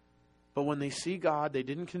 But when they see God, they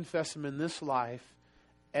didn't confess him in this life,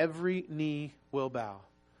 every knee will bow.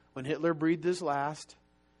 When Hitler breathed his last,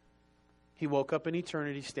 he woke up in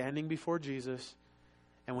eternity standing before Jesus.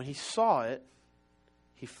 And when he saw it,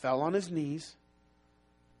 he fell on his knees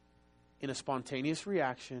in a spontaneous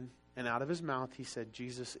reaction. And out of his mouth, he said,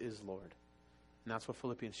 "Jesus is Lord." And that's what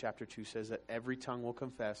Philippians chapter 2 says, that every tongue will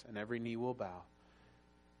confess and every knee will bow.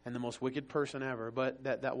 And the most wicked person ever, but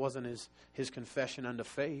that wasn't his confession unto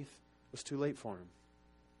faith. It was too late for him.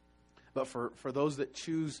 But for those that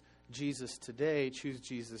choose Jesus today, choose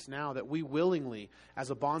Jesus now, that we willingly, as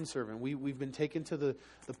a bondservant, we've been taken to the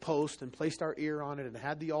post and placed our ear on it and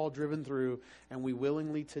had the awl driven through, and we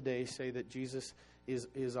willingly today say that Jesus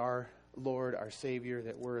is our Lord, our Savior,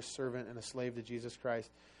 that we're a servant and a slave to Jesus Christ.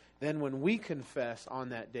 Then when we confess on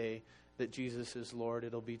that day that Jesus is Lord,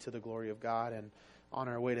 it'll be to the glory of God and on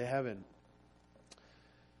our way to heaven.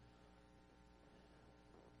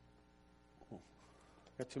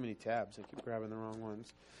 Got too many tabs. I keep grabbing the wrong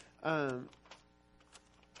ones.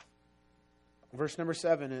 Verse number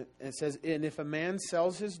 7, it says, "And if a man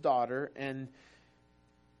sells his daughter, and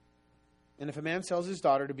if a man sells his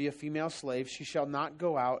daughter to be a female slave, she shall not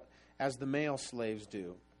go out as the male slaves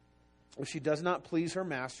do. If she does not please her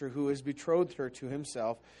master, who has betrothed her to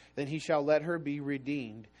himself, then he shall let her be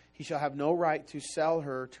redeemed. He shall have no right to sell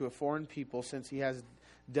her to a foreign people, since he has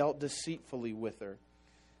dealt deceitfully with her.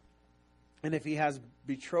 And if he has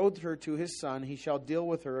betrothed her to his son, he shall deal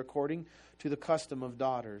with her according to the custom of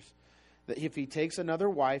daughters. That if he takes another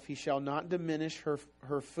wife, he shall not diminish her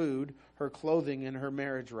food, her clothing, and her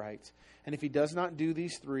marriage rights. And if he does not do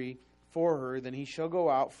these three for her, then he shall go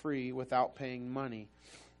out free without paying money.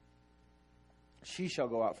 She shall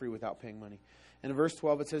go out free without paying money." And in verse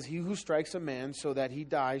 12 it says, "He who strikes a man so that he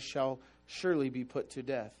dies shall surely be put to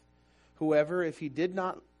death. Whoever, if he did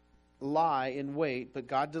not lie in wait, but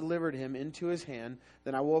God delivered him into his hand,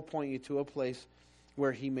 then I will appoint you to a place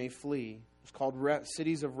where he may flee." It's called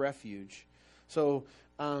cities of refuge. So,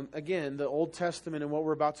 again, the Old Testament and what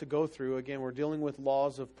we're about to go through, again, we're dealing with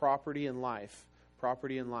laws of property and life.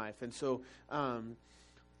 Property and life. And so,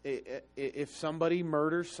 if somebody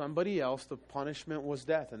murders somebody else, the punishment was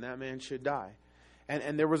death, and that man should die.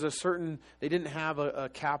 And there was they didn't have a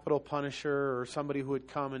capital punisher or somebody who would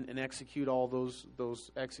come and execute all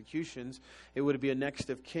those executions. It would be a next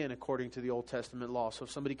of kin according to the Old Testament law. So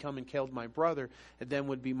if somebody come and killed my brother, it then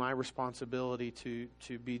would be my responsibility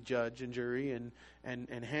to be judge and jury and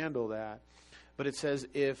handle that. But it says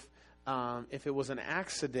if it was an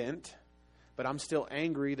accident, but I'm still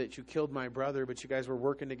angry that you killed my brother, but you guys were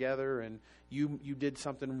working together and you did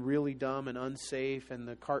something really dumb and unsafe, and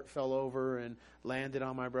the cart fell over and landed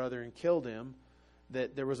on my brother and killed him,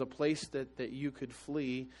 that there was a place that you could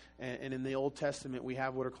flee. And in the Old Testament, we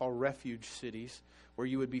have what are called refuge cities, where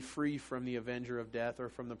you would be free from the avenger of death or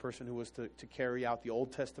from the person who was to carry out the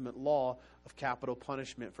Old Testament law of capital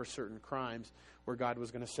punishment for certain crimes, where God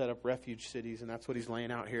was going to set up refuge cities, and that's what he's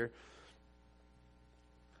laying out here.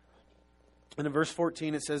 And in verse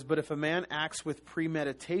 14 it says, but if a man acts with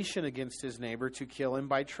premeditation against his neighbor to kill him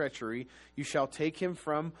by treachery, you shall take him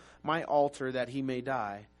from my altar that he may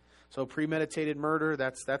die. So premeditated murder,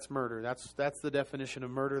 that's murder. That's the definition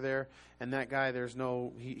of murder there. And that guy,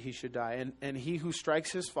 he should die. And he who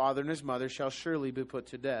strikes his father and his mother shall surely be put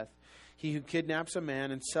to death. He who kidnaps a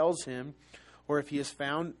man and sells him, or if he is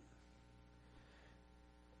found...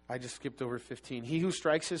 I just skipped over 15. He who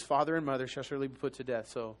strikes his father and mother shall surely be put to death.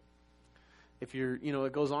 So if you're,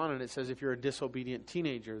 it goes on and it says if you're a disobedient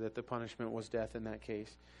teenager, that the punishment was death in that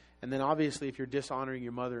case. And then obviously if you're dishonoring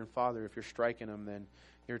your mother and father, if you're striking them, then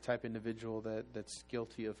you're a type of individual that's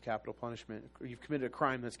guilty of capital punishment. You've committed a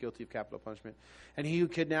crime that's guilty of capital punishment. And he who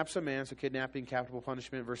kidnaps a man, so kidnapping, capital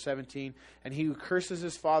punishment. Verse 17, and he who curses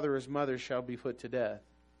his father or his mother shall be put to death.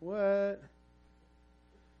 What?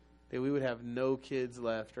 We would have no kids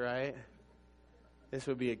left, right? This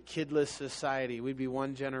would be a kidless society. We'd be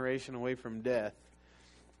one generation away from death.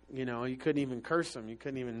 You couldn't even curse them. You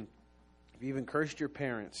even cursed your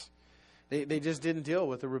parents. They just didn't deal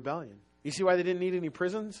with the rebellion. You see why they didn't need any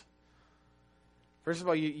prisons? First of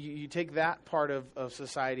all, you take that part of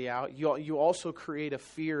society out. You also create a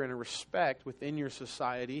fear and a respect within your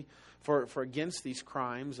society for against these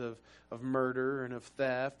crimes of murder and of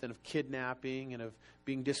theft and of kidnapping and of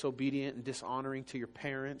being disobedient and dishonoring to your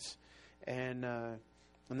parents. And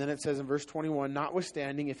then it says in verse 21,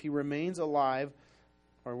 notwithstanding, if he remains alive,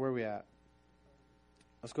 or where are we at?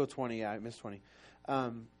 Let's go 20. Yeah, I missed 20.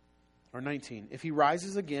 Or 19. If he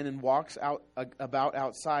rises again and walks about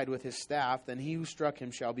outside with his staff, then he who struck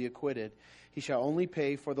him shall be acquitted. He shall only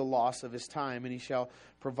pay for the loss of his time, and he shall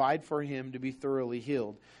provide for him to be thoroughly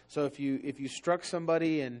healed. So if you struck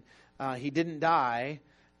somebody and he didn't die,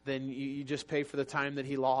 then you just pay for the time that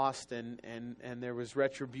he lost, and there was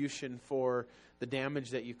retribution for the damage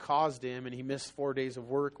that you caused him, and he missed 4 days of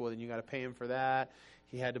work. Well, then you got to pay him for that.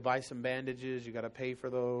 He had to buy some bandages. You got to pay for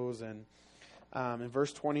those. And in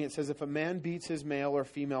verse 20 it says, if a man beats his male or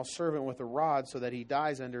female servant with a rod so that he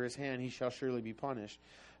dies under his hand, he shall surely be punished.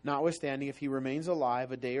 Notwithstanding, if he remains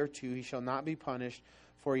alive a day or two, he shall not be punished,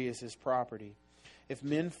 for he is his property. If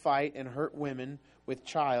men fight and hurt women with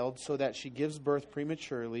child so that she gives birth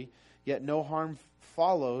prematurely, yet no harm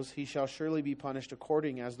follows, he shall surely be punished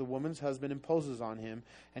according as the woman's husband imposes on him,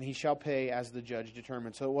 and he shall pay as the judge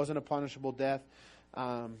determines. So it wasn't a punishable death.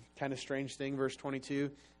 Kind of strange thing, verse 22.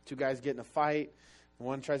 Two guys get in a fight.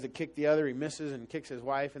 One tries to kick the other. He misses and kicks his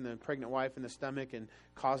wife and the pregnant wife in the stomach and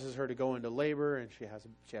causes her to go into labor, and she has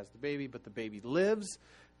the baby, but the baby lives.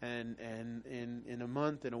 And in a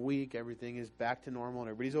month, in a week, everything is back to normal and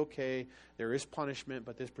everybody's okay. There is punishment,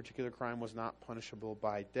 but this particular crime was not punishable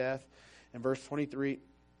by death. And verse 23,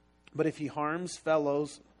 but if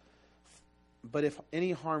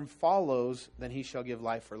any harm follows, then he shall give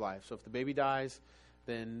life for life. So if the baby dies,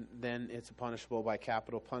 then it's punishable by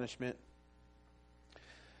capital punishment.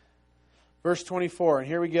 Verse 24, and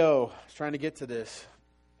here we go. I was trying to get to this.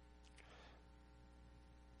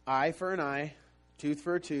 Eye for an eye, tooth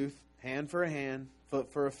for a tooth, hand for a hand,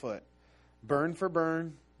 foot for a foot. Burn for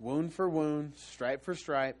burn, wound for wound, stripe for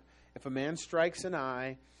stripe. If a man strikes an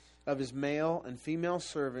eye of his male and female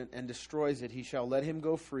servant and destroys it, he shall let him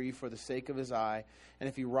go free for the sake of his eye. And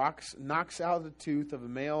if he knocks out the tooth of a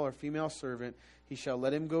male or female servant, he shall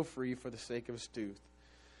let him go free for the sake of his tooth.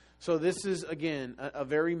 So this is, again, a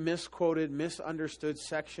very misquoted, misunderstood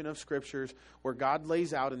section of Scriptures where God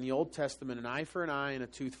lays out in the Old Testament an eye for an eye and a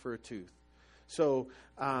tooth for a tooth. So,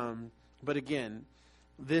 but again,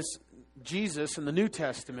 this Jesus in the New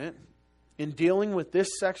Testament, in dealing with this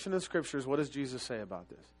section of Scriptures, what does Jesus say about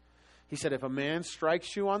this? He said, if a man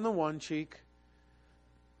strikes you on the one cheek,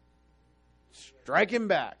 strike him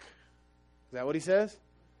back. Is that what he says?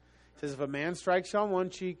 He says, if a man strikes you on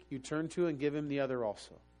one cheek, you turn to and give him the other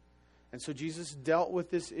also. And so Jesus dealt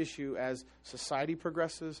with this issue as society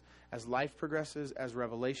progresses, as life progresses, as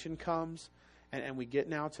revelation comes. And we get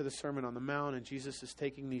now to the Sermon on the Mount, and Jesus is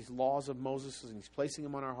taking these laws of Moses and he's placing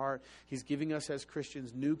them on our heart. He's giving us as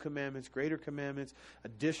Christians new commandments, greater commandments,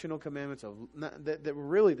 additional commandments that were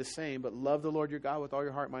really the same, but love the Lord your God with all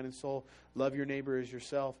your heart, mind, and soul. Love your neighbor as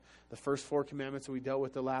yourself. The first 4 commandments that we dealt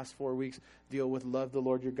with the last 4 weeks deal with love the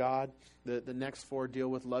Lord your God. The next 4 deal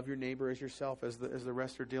with love your neighbor as yourself, as the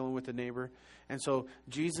rest are dealing with the neighbor. And so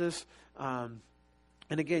Jesus...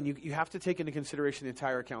 And again, you have to take into consideration the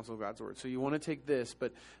entire counsel of God's Word. So you want to take this,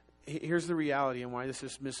 but here's the reality and why this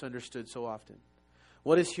is misunderstood so often.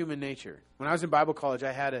 What is human nature? When I was in Bible college,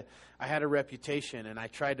 I had a reputation, and I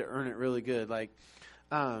tried to earn it really good. Like,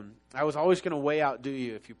 I was always going to way outdo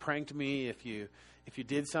you. If you pranked me, if you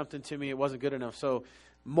did something to me, it wasn't good enough. So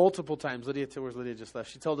multiple times. Lydia just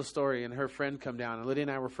left. She told a story, and her friend come down, and Lydia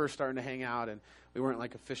and I were first starting to hang out, and we weren't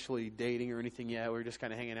like officially dating or anything yet. We were just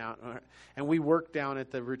kind of hanging out, and we worked down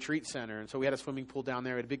at the retreat center, and so we had a swimming pool down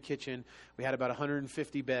there. We had a big kitchen. We had about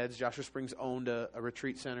 150 beds. Joshua Springs owned a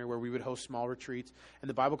retreat center where we would host small retreats, and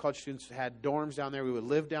the Bible college students had dorms down there. We would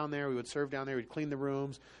live down there. We would serve down there. We'd clean the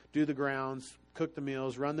rooms, do the grounds, cook the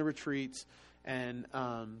meals, run the retreats, and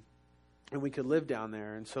we could live down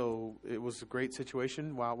there. And so it was a great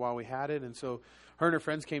situation while we had it. And so her and her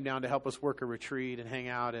friends came down to help us work a retreat and hang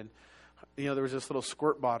out. And, there was this little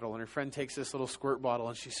squirt bottle, and her friend takes this little squirt bottle,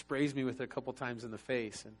 and she sprays me with it a couple times in the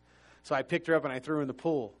face. And so I picked her up, and I threw her in the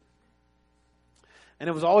pool. And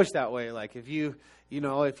it was always that way. Like, the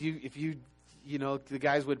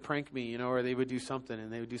guys would prank me, or they would do something,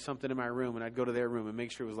 and they would do something in my room, and I'd go to their room and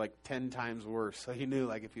make sure it was like 10 times worse. So he knew,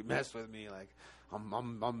 like, if you messed with me, like,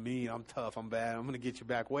 I'm mean, I'm tough, I'm bad, I'm going to get you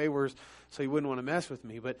back way worse, so you wouldn't want to mess with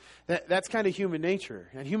me. But that's kind of human nature.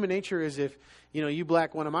 And human nature is if, you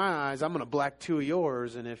black one of my eyes, I'm going to black two of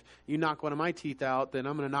yours. And if you knock one of my teeth out, then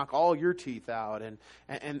I'm going to knock all your teeth out.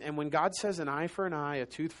 And when God says an eye for an eye, a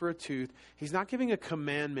tooth for a tooth, he's not giving a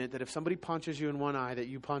commandment that if somebody punches you in one eye that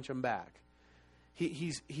you punch them back.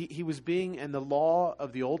 He was being, and the law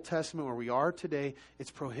of the Old Testament where we are today,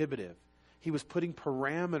 it's prohibitive. He was putting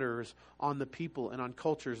parameters on the people and on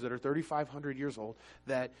cultures that are 3,500 years old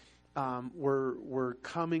that were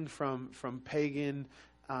coming from pagan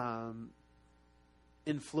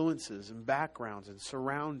influences and backgrounds and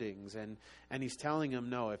surroundings. And he's telling them,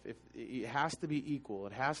 no, if it has to be equal,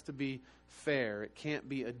 it has to be fair, it can't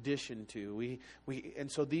be addition to.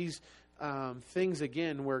 And so these things,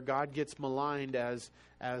 again, where God gets maligned as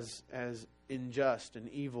unjust and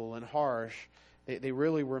evil and harsh, they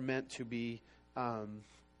really were meant to be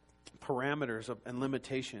parameters and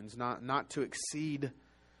limitations, not to exceed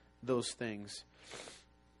those things.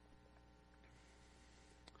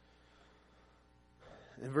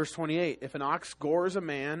 In verse 28, if an ox gores a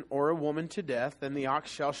man or a woman to death, then the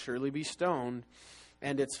ox shall surely be stoned,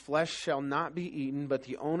 and its flesh shall not be eaten, but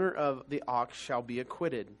the owner of the ox shall be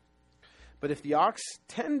acquitted. But if the ox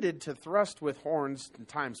tended to thrust with horns in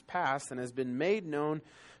times past, and has been made known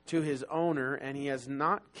to his owner, and he has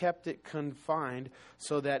not kept it confined,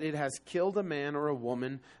 so that it has killed a man or a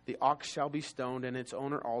woman, the ox shall be stoned, and its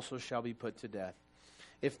owner also shall be put to death.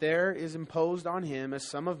 If there is imposed on him a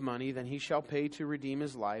sum of money, then he shall pay to redeem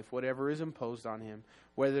his life whatever is imposed on him.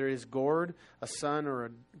 Whether it is gored a son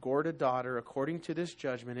or gored a daughter, according to this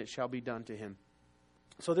judgment it shall be done to him.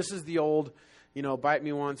 So this is the old, bite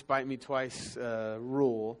me once, bite me twice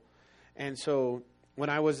rule. And so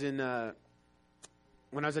when I was at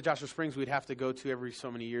Joshua Springs, we'd have to go to every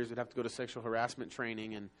so many years, we'd have to go to sexual harassment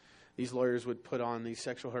training, and these lawyers would put on these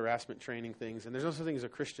sexual harassment training things. And there's no such thing as a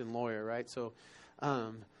Christian lawyer, right? So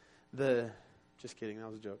just kidding, that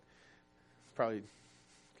was a joke. It's probably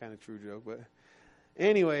kind of true joke, but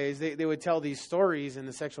anyways, they would tell these stories in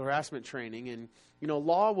the sexual harassment training. And,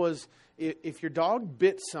 law was, if your dog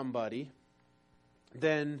bit somebody,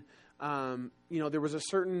 then, there was a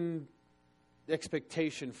certain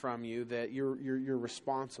expectation from you that you're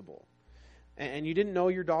responsible. And you didn't know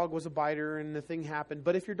your dog was a biter and the thing happened.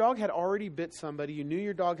 But if your dog had already bit somebody, you knew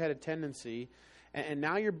your dog had a tendency, and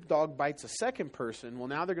now your dog bites a second person, well,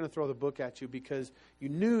 now they're going to throw the book at you because you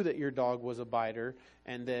knew that your dog was a biter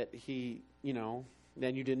and that he,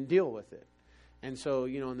 then you didn't deal with it. And so,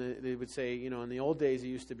 they would say, in the old days, it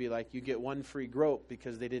used to be like you get one free grope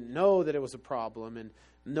because they didn't know that it was a problem, and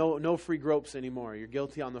no free gropes anymore. You're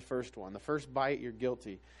guilty on the first one. The first bite, you're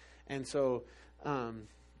guilty. And so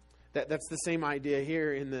that's the same idea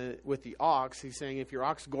here with the ox. He's saying if your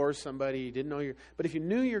ox gores somebody, you didn't know but if you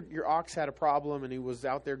knew your ox had a problem and he was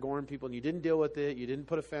out there goring people and you didn't deal with it, you didn't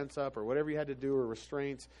put a fence up or whatever you had to do or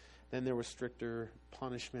restraints, then there were stricter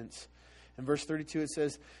punishments. In verse 32 it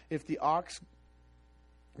says, if the ox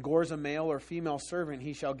gores a male or female servant,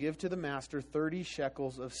 he shall give to the master 30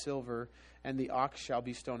 shekels of silver, and the ox shall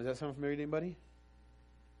be stoned. Does that sound familiar to anybody?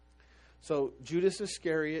 So Judas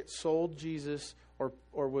Iscariot sold Jesus or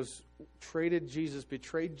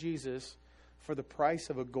betrayed Jesus for the price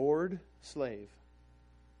of a gored slave.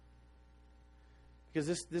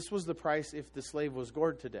 Because this was the price if the slave was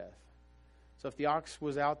gored to death. So if the ox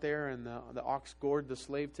was out there and the ox gored the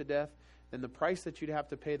slave to death, then the price that you'd have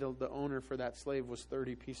to pay the owner for that slave was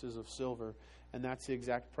 30 pieces of silver. And that's the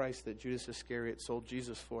exact price that Judas Iscariot sold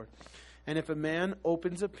Jesus for. And if a man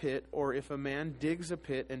opens a pit, or if a man digs a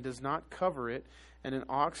pit and does not cover it, and an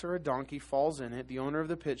ox or a donkey falls in it, the owner of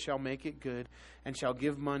the pit shall make it good, and shall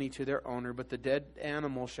give money to their owner, but the dead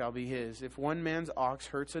animal shall be his. If one man's ox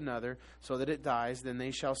hurts another, so that it dies, then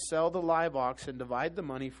they shall sell the live ox and divide the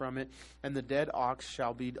money from it, and the dead ox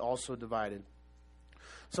shall be also divided.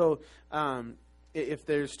 So, if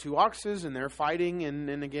there's two oxes and they're fighting,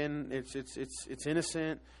 and again, it's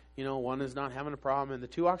innocent, one is not having a problem, and the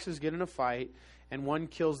two oxes get in a fight, and one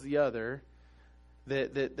kills the other,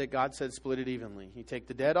 that God said split it evenly. You take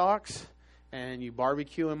the dead ox, and you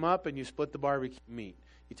barbecue him up, and you split the barbecue meat.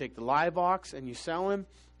 You take the live ox, and you sell him,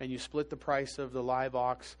 and you split the price of the live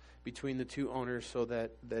ox between the two owners so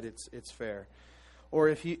that it's fair. Or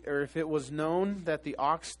if it was known that the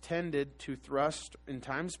ox tended to thrust in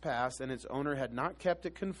times past, and its owner had not kept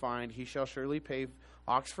it confined, he shall surely pay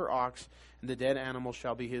ox for ox, and the dead animal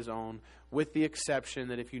shall be his own, with the exception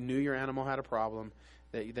that if you knew your animal had a problem,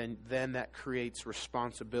 then that creates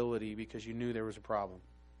responsibility because you knew there was a problem.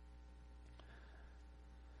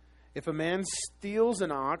 If a man steals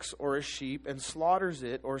an ox or a sheep and slaughters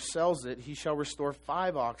it or sells it, he shall restore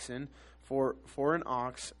 5 oxen for an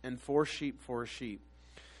ox and 4 sheep for a sheep.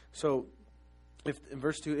 So, in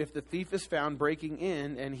verse 2, if the thief is found breaking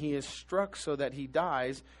in and he is struck so that he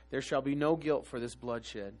dies, there shall be no guilt for this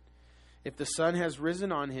bloodshed. If the sun has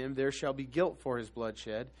risen on him, there shall be guilt for his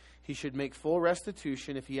bloodshed. He should make full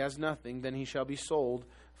restitution. If he has nothing, then he shall be sold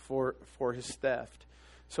for his theft.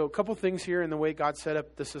 So a couple things here in the way God set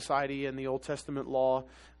up the society and the Old Testament law.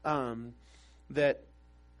 That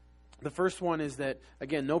the first one is that,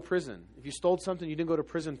 again, no prison. If you stole something, you didn't go to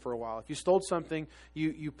prison for a while. If you stole something,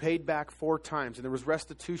 you paid back 4 times, and there was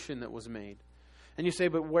restitution that was made. And you say,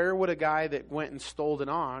 but where would a guy that went and stole an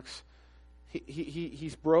ox,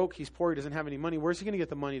 he's broke, he's poor, he doesn't have any money, where's he going to get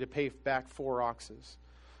the money to pay back 4 oxes?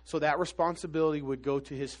 So that responsibility would go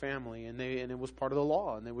to his family, and it was part of the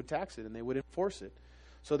law, and they would tax it, and they would enforce it.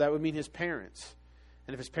 So that would mean his parents.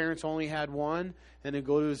 And if his parents only had one, then it'd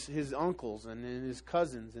go to his uncles and his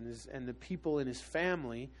cousins and the people in his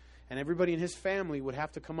family, and everybody in his family would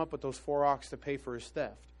have to come up with those 4 ox to pay for his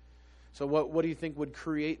theft. So what do you think would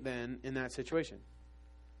create then in that situation?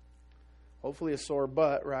 Hopefully a sore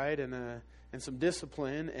butt, right? And some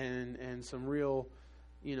discipline and some real,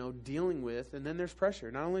 dealing with. And then there's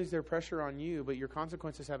pressure. Not only is there pressure on you, but your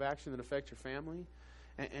consequences have action that affect your family.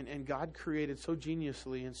 And God created so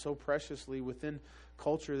geniusly and so preciously within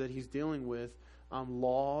culture that he's dealing with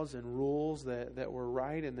laws and rules that were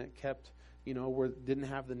right and that kept, didn't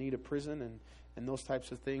have the need of prison and those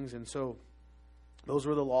types of things. And so those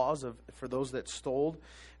were the laws for those that stole.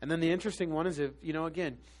 And then the interesting one is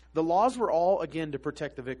again, the laws were all, again, to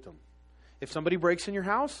protect the victim. If somebody breaks in your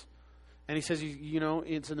house and he says,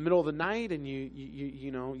 it's in the middle of the night and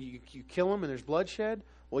you kill him and there's bloodshed,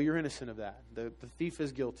 well, you're innocent of that. The thief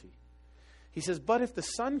is guilty. He says, but if the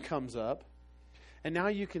sun comes up and now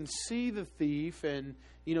you can see the thief and,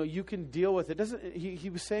 you can deal with it. He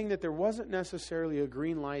was saying that there wasn't necessarily a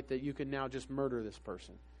green light that you can now just murder this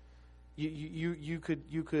person. You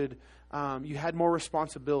had more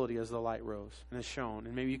responsibility as the light rose and is shown,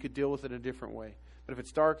 and maybe you could deal with it a different way. But if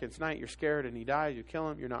it's dark, it's night, you're scared, and he dies, you kill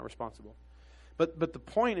him, you're not responsible. But the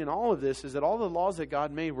point in all of this is that all the laws that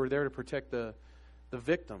God made were there to protect the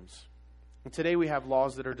victims. And today we have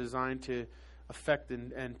laws that are designed to affect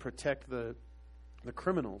and protect the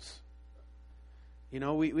criminals.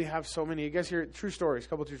 We have so many. You guys hear true stories, a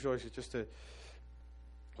couple true stories.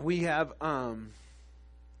 We have.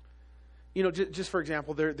 Just for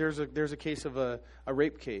example, there's a case of a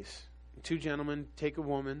rape case. 2 gentlemen take a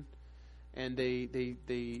woman, and they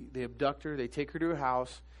abduct her. They take her to a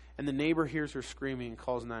house, and the neighbor hears her screaming and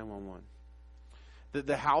calls 911.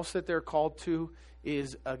 The house that they're called to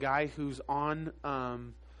is a guy who's on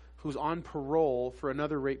parole for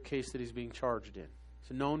another rape case that he's being charged in.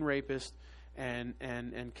 It's a known rapist and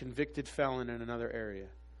convicted felon in another area.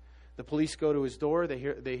 The police go to his door. They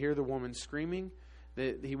hear the woman screaming.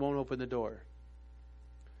 He won't open the door.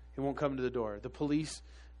 He won't come to the door. The police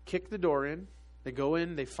kick the door in. They go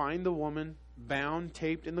in. They find the woman bound,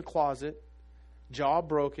 taped in the closet, jaw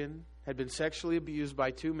broken, had been sexually abused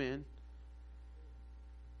by 2 men.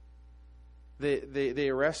 They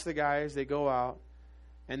arrest the guys. They go out,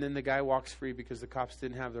 and then the guy walks free because the cops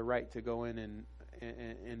didn't have the right to go in and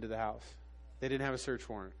into the house. They didn't have a search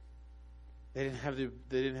warrant. They didn't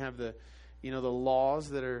have the the laws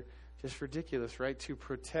that are just ridiculous, right? To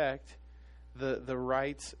protect the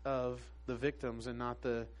rights of the victims and not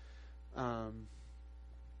the. And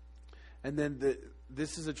then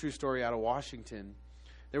this is a true story out of Washington.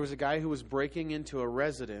 There was a guy who was breaking into a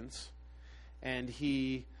residence, and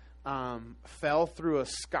he fell through a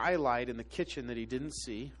skylight in the kitchen that he didn't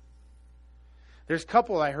see. There's a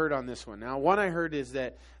couple I heard on this one. Now, one I heard is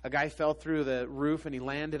that a guy fell through the roof and he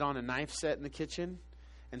landed on a knife set in the kitchen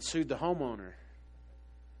and sued the homeowner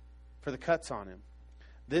for the cuts on him.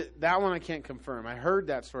 That one I can't confirm. I heard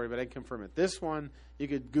that story, but I can't confirm it. This one, you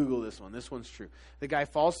could Google this one. This one's true. The guy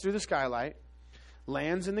falls through the skylight,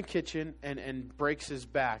 lands in the kitchen, and breaks his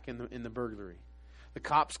back in the burglary. The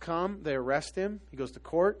cops come. They arrest him. He goes to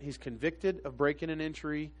court. He's convicted of breaking and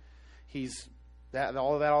entry.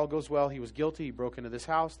 All of that all goes well. He was guilty. He broke into this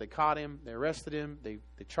house. They caught him. They arrested him. They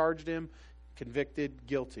charged him. Convicted.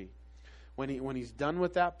 Guilty. When he's done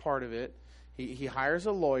with that part of it, he hires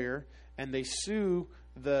a lawyer, and they sue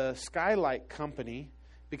the skylight company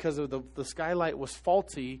because of the skylight was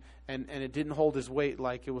faulty and it didn't hold his weight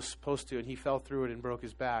like it was supposed to, and he fell through it and broke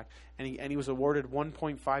his back. And he was awarded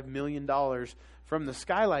 $1.5 million from the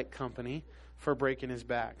skylight company for breaking his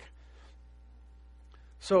back.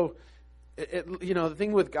 So, the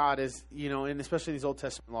thing with God is, and especially these Old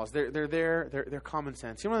Testament laws, they're common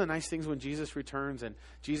sense. One of the nice things when Jesus returns and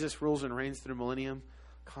Jesus rules and reigns through the millennium,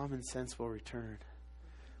 common sense will return.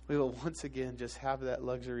 We will once again just have that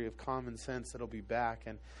luxury of common sense that'll be back.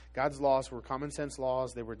 And God's laws were common sense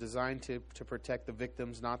laws. They were designed to protect the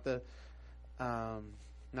victims, not the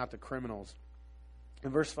criminals. In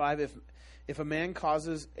verse 5, if a man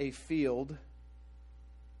causes a field,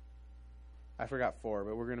 I forgot 4,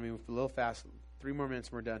 but we're going to move a little fast. 3 more minutes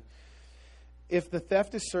and we're done. If the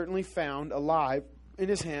theft is certainly found alive in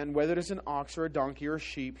his hand, whether it is an ox or a donkey or a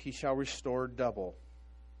sheep, he shall restore double.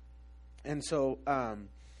 And so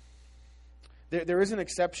there is an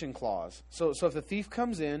exception clause. So if the thief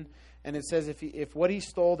comes in and it says if what he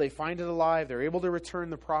stole, they find it alive, they're able to return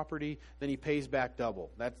the property, then he pays back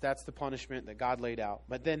double. That's the punishment that God laid out.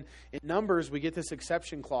 But then in Numbers, we get this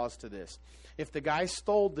exception clause to this. If the guy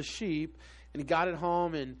stole the sheep and he got it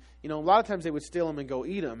home, and a lot of times they would steal them and go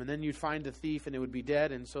eat them, and then you'd find the thief and it would be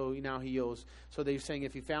dead, and so now he owes. So they're saying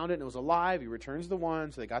if he found it and it was alive, he returns the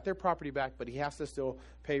one, so they got their property back, but he has to still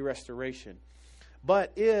pay restoration.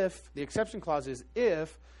 But if, the exception clause is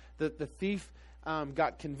if the thief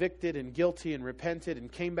got convicted and guilty and repented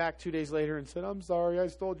and came back 2 days later and said, I'm sorry, I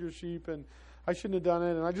stole your sheep and I shouldn't have done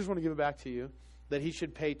it and I just want to give it back to you, that he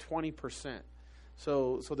should pay 20%.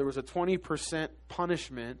 So there was a 20%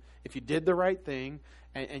 punishment if you did the right thing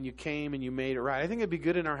and you came and you made it right. I think it'd be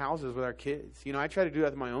good in our houses with our kids. I try to do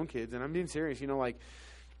that with my own kids, and I'm being serious. The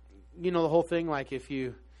whole thing, like if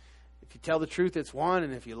you tell the truth, it's 1,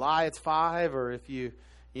 and if you lie, it's 5, or if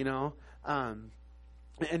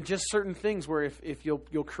and just certain things where if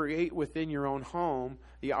you'll create within your own home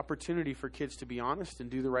the opportunity for kids to be honest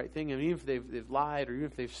and do the right thing, and even if they've lied or even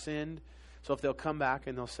if they've sinned. So if they'll come back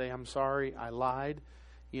and they'll say, I'm sorry, I lied,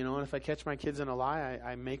 and if I catch my kids in a lie,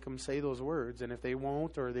 I make them say those words. And if they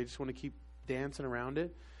won't, or they just want to keep dancing around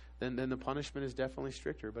it, then the punishment is definitely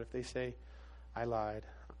stricter. But if they say, I lied,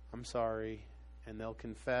 I'm sorry, and they'll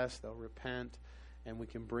confess, they'll repent, and we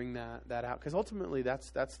can bring that out. Because ultimately that's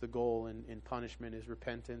the goal in punishment, is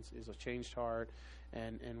repentance, is a changed heart,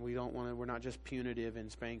 and we don't want to, we're not just punitive in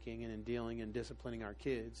spanking and in dealing and disciplining our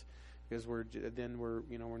kids, because we're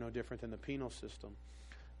no different than the penal system.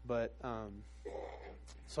 But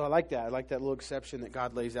so I like that. I like that little exception that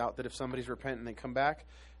God lays out, that if somebody's repentant and they come back,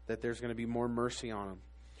 that there's going to be more mercy on them.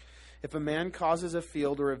 If a man causes a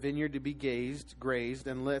field or a vineyard to be grazed,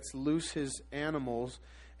 and lets loose his animals,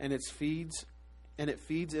 and it feeds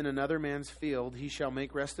in another man's field, he shall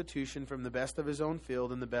make restitution from the best of his own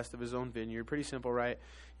field and the best of his own vineyard. Pretty simple, right?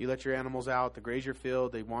 You let your animals out, they graze your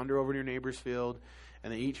field, they wander over to your neighbor's field,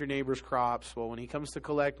 and they eat your neighbor's crops. Well, when he comes to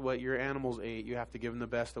collect what your animals ate, you have to give him the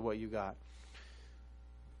best of what you got.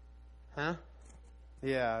 Huh?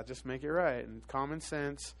 Yeah, just make it right. And common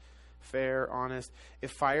sense, fair, honest.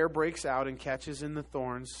 If fire breaks out and catches in the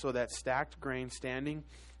thorns, so that standing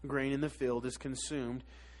grain in the field is consumed,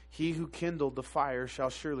 he who kindled the fire shall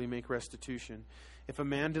surely make restitution. If a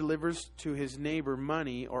man delivers to his neighbor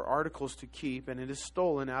money or articles to keep, and it is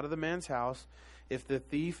stolen out of the man's house, if the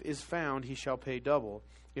thief is found, he shall pay double.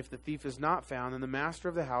 If the thief is not found, then the master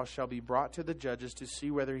of the house shall be brought to the judges to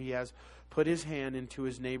see whether he has put his hand into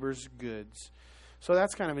his neighbor's goods. So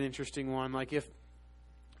that's kind of an interesting one. Like if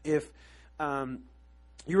you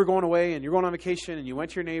were going away and you're going on vacation and you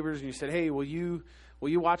went to your neighbors and you said, hey, will you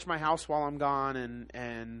watch my house while I'm gone?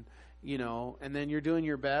 And then you're doing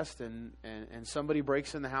your best and somebody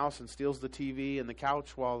breaks in the house and steals the TV and the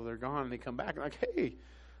couch while they're gone, and they come back and like, hey,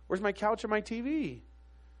 where's my couch and my TV?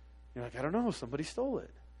 You're like, I don't know, somebody stole it.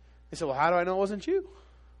 They said, well, how do I know it wasn't you?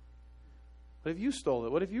 What if you stole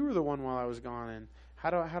it? What if you were the one while I was gone? And how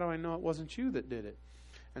do I know it wasn't you that did it?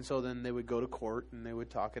 And so then they would go to court and they would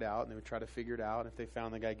talk it out and they would try to figure it out. If they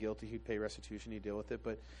found the guy guilty, he'd pay restitution, he'd deal with it.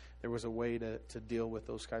 But there was a way to deal with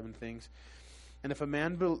those kind of things. And if a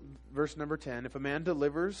man, verse number 10, if a man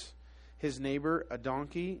delivers his neighbor a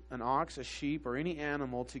donkey, an ox, a sheep, or any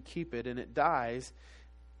animal to keep it, and it dies,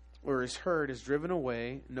 or his herd is driven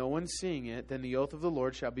away, no one seeing it, then the oath of the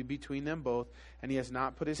Lord shall be between them both, and he has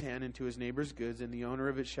not put his hand into his neighbor's goods, and the owner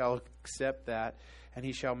of it shall accept that, and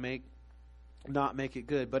he shall not make it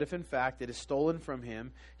good. But if in fact it is stolen from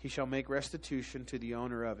him, he shall make restitution to the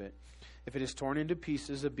owner of it. If it is torn into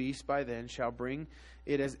pieces, a beast by then shall bring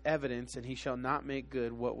it as evidence, and he shall not make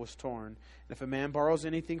good what was torn. And if a man borrows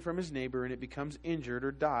anything from his neighbor, and it becomes injured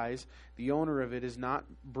or dies, the owner of it is not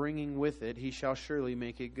bringing with it, he shall surely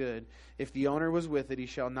make it good. If the owner was with it, he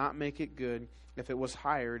shall not make it good. If it was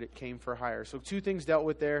hired, it came for hire. So 2 things dealt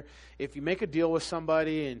with there. If you make a deal with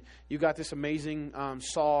somebody and you got this amazing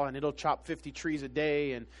saw and it'll chop 50 trees a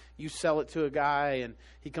day, and you sell it to a guy and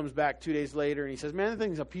he comes back 2 days later and he says, man, that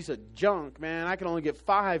thing's a piece of junk, man. I can only get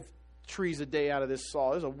 5 trees a day out of this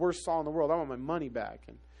saw. This is the worst saw in the world. I want my money back.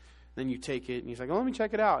 And then you take it and he's like, oh, let me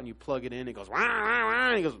check it out. And you plug it in. It goes, wah, wah, wah.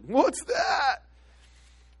 And he goes, what's that?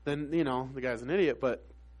 Then, the guy's an idiot. But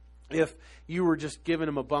if you were just giving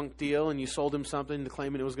him a bunk deal and you sold him something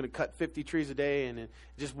claiming it was going to cut 50 trees a day and it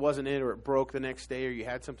just wasn't it, or it broke the next day, or you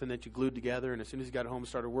had something that you glued together and as soon as he got home and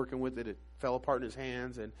started working with it, it fell apart in his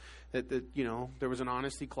hands, and that there was an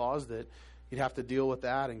honesty clause that you'd have to deal with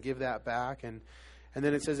that and give that back. And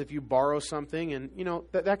then it says if you borrow something, and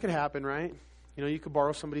that could happen, right? You could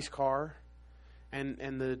borrow somebody's car and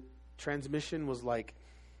the transmission was going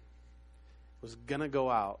to go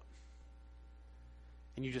out.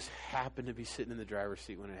 And you just happened to be sitting in the driver's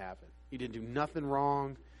seat when it happened. You didn't do nothing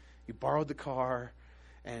wrong. You borrowed the car,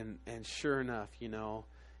 and sure enough, you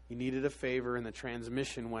needed a favor, and the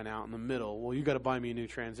transmission went out in the middle. Well, you got to buy me a new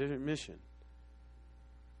transmission.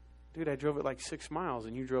 Dude, I drove it like 6 miles,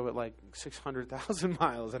 and you drove it like 600,000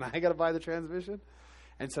 miles, and I got to buy the transmission?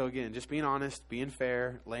 And so again, just being honest, being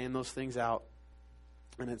fair, laying those things out.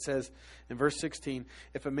 And it says in verse 16,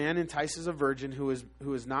 if a man entices a virgin who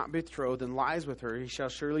is not betrothed and lies with her, he shall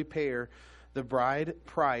surely pay her the bride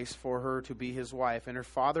price for her to be his wife. And her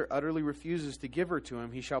father utterly refuses to give her to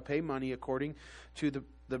him, he shall pay money according to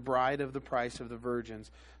the bride of the price of the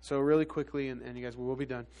virgins. So really quickly, and you guys, we will be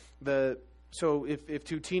done. So if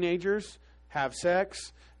 2 teenagers have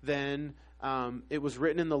sex, then it was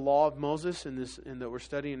written in the law of Moses in that we're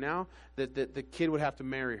studying now that the kid would have to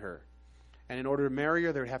marry her. And in order to marry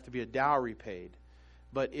her, there would have to be a dowry paid.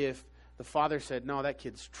 But if the father said, no, that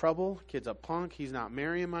kid's trouble, kid's a punk, he's not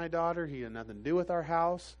marrying my daughter, he had nothing to do with our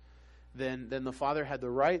house, then the father had the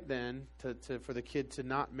right then for the kid to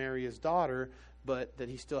not marry his daughter, but that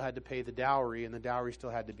he still had to pay the dowry, and the dowry still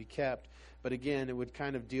had to be kept. But again, it would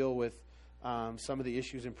kind of deal with some of the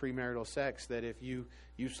issues in premarital sex, that if you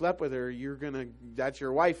slept with her, that's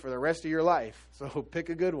your wife for the rest of your life. So pick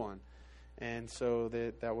a good one. And so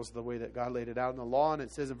that was the way that God laid it out in the law. And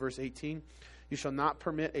it says in verse 18, you shall not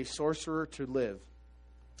permit a sorcerer to live.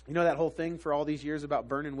 You know that whole thing for all these years about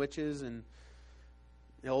burning witches and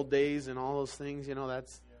the old days and all those things?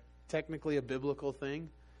 That's technically a biblical thing.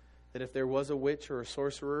 That if there was a witch or a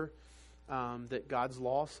sorcerer, that God's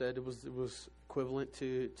law said it was equivalent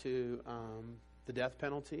to the death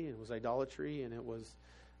penalty. It was idolatry, and it was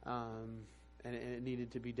and it needed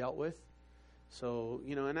to be dealt with. So,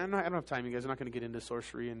 and I don't have time, you guys. I'm not going to get into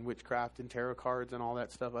sorcery and witchcraft and tarot cards and all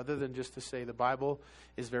that stuff, other than just to say the Bible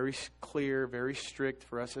is very clear, very strict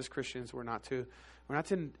for us as Christians. We're not to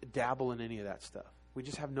dabble in any of that stuff. We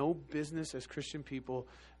just have no business as Christian people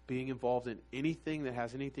being involved in anything that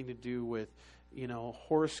has anything to do with,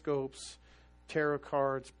 horoscopes, tarot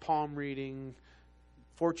cards, palm reading,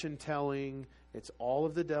 fortune telling. It's all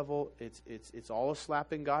of the devil. It's all a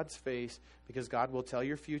slap in God's face, because God will tell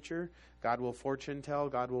your future. God will fortune tell.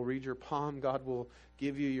 God will read your palm. God will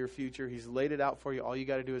give you your future. He's laid it out for you. All you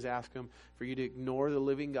got to do is ask him for you to ignore the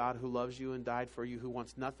living God who loves you and died for you, who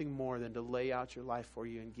wants nothing more than to lay out your life for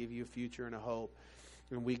you and give you a future and a hope.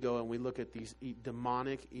 And we go and we look at these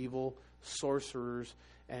demonic, evil sorcerers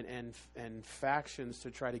and factions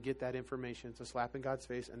to try to get that information. It's a slap in God's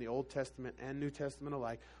face. And the Old Testament and New Testament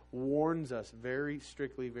alike warns us very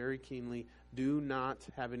strictly, very keenly, do not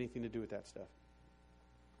have anything to do with that stuff.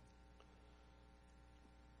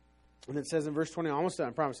 And it says in verse 20, almost done,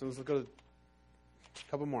 I promise. Let's go to a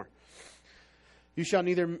couple more. You shall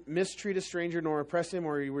neither mistreat a stranger nor oppress him,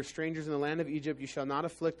 or you were strangers in the land of Egypt. You shall not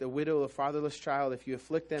afflict a widow or a fatherless child. If you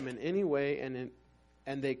afflict them in any way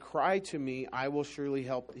and they cry to me, I will surely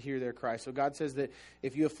hear their cry. So God says that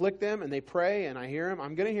if you afflict them and they pray and I hear them,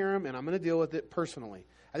 I'm going to hear them and I'm going to deal with it personally.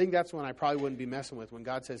 I think that's one I probably wouldn't be messing with, when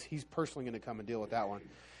God says he's personally going to come and deal with that one.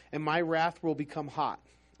 And my wrath will become hot,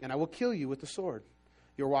 and I will kill you with the sword.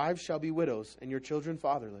 Your wives shall be widows, and your children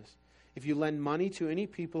fatherless. If you lend money to any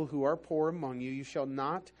people who are poor among you, you shall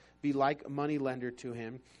not be like a money lender to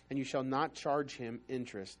him, and you shall not charge him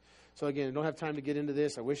interest. So again, I don't have time to get into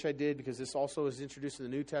this. I wish I did, because this also is introduced in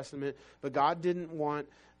the New Testament. But God didn't want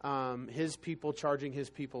his people charging his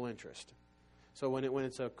people interest. So when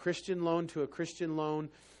it's a Christian loan to a Christian loan,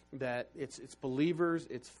 that it's believers,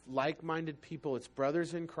 it's like-minded people, it's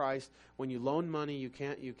brothers in Christ. When you loan money, you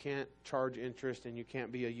can't charge interest, and you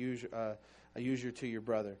can't be a user to your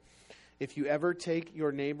brother. If you ever take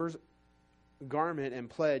your neighbor's garment and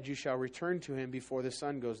pledge, you shall return to him before the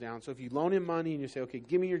sun goes down. So if you loan him money and you say, okay,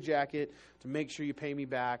 give me your jacket to make sure you pay me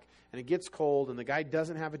back, and it gets cold and the guy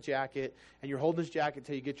doesn't have a jacket, and you're holding his jacket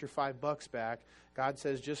till you get your $5 back, God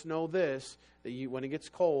says, just know this, that when it gets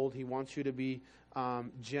cold, he wants you to be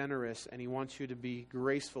generous, and he wants you to be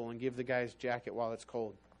graceful and give the guy his jacket while it's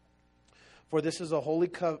cold. For this is a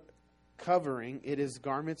holy covering. It is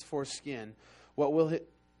garments for skin. What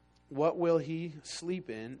will he sleep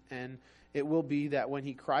in? And it will be that when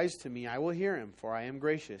he cries to me, I will hear him, for I am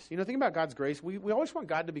gracious. You know, think about God's grace. We always want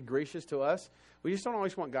God to be gracious to us. We just don't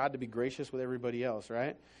always want God to be gracious with everybody else,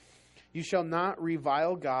 right? You shall not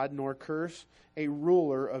revile God, nor curse a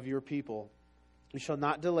ruler of your people. You shall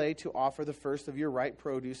not delay to offer the first of your right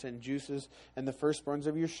produce and juices, and the firstborns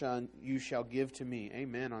of your son you shall give to me.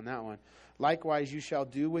 Amen on that one. Likewise, you shall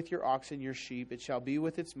do with your ox and your sheep. It shall be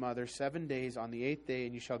with its mother 7 days. On the 8th day,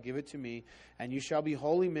 and you shall give it to me. And you shall be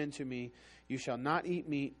holy men to me. You shall not eat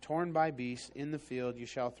meat torn by beasts in the field. You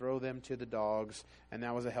shall throw them to the dogs. And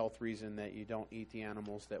that was a health reason that you don't eat the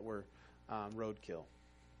animals that were roadkill.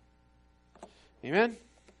 Amen?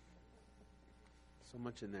 So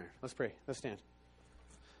much in there. Let's pray. Let's stand.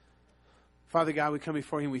 Father God, we come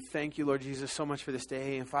before you and we thank you, Lord Jesus, so much for this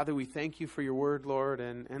day. And Father, we thank you for your word, Lord.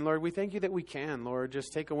 And Lord, we thank you that we can, Lord,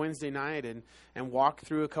 just take a Wednesday night and walk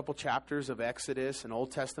through a couple chapters of Exodus and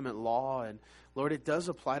Old Testament law. And Lord, it does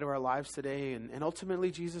apply to our lives today. And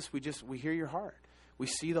ultimately, Jesus, we hear your heart. We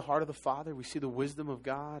see the heart of the Father. We see the wisdom of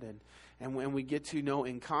God. And when we get to know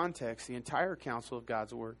in context the entire counsel of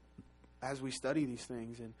God's word as we study these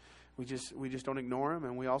things. And we just don't ignore them,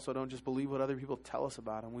 and we also don't just believe what other people tell us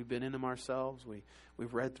about them. We've been in them ourselves.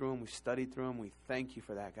 We've read through them. We've studied through them. We thank you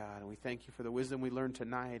for that, God, and we thank you for the wisdom we learned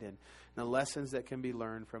tonight and the lessons that can be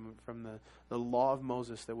learned from the law of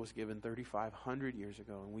Moses that was given 3,500 years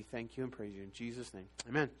ago. And we thank you and praise you in Jesus' name.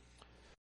 Amen.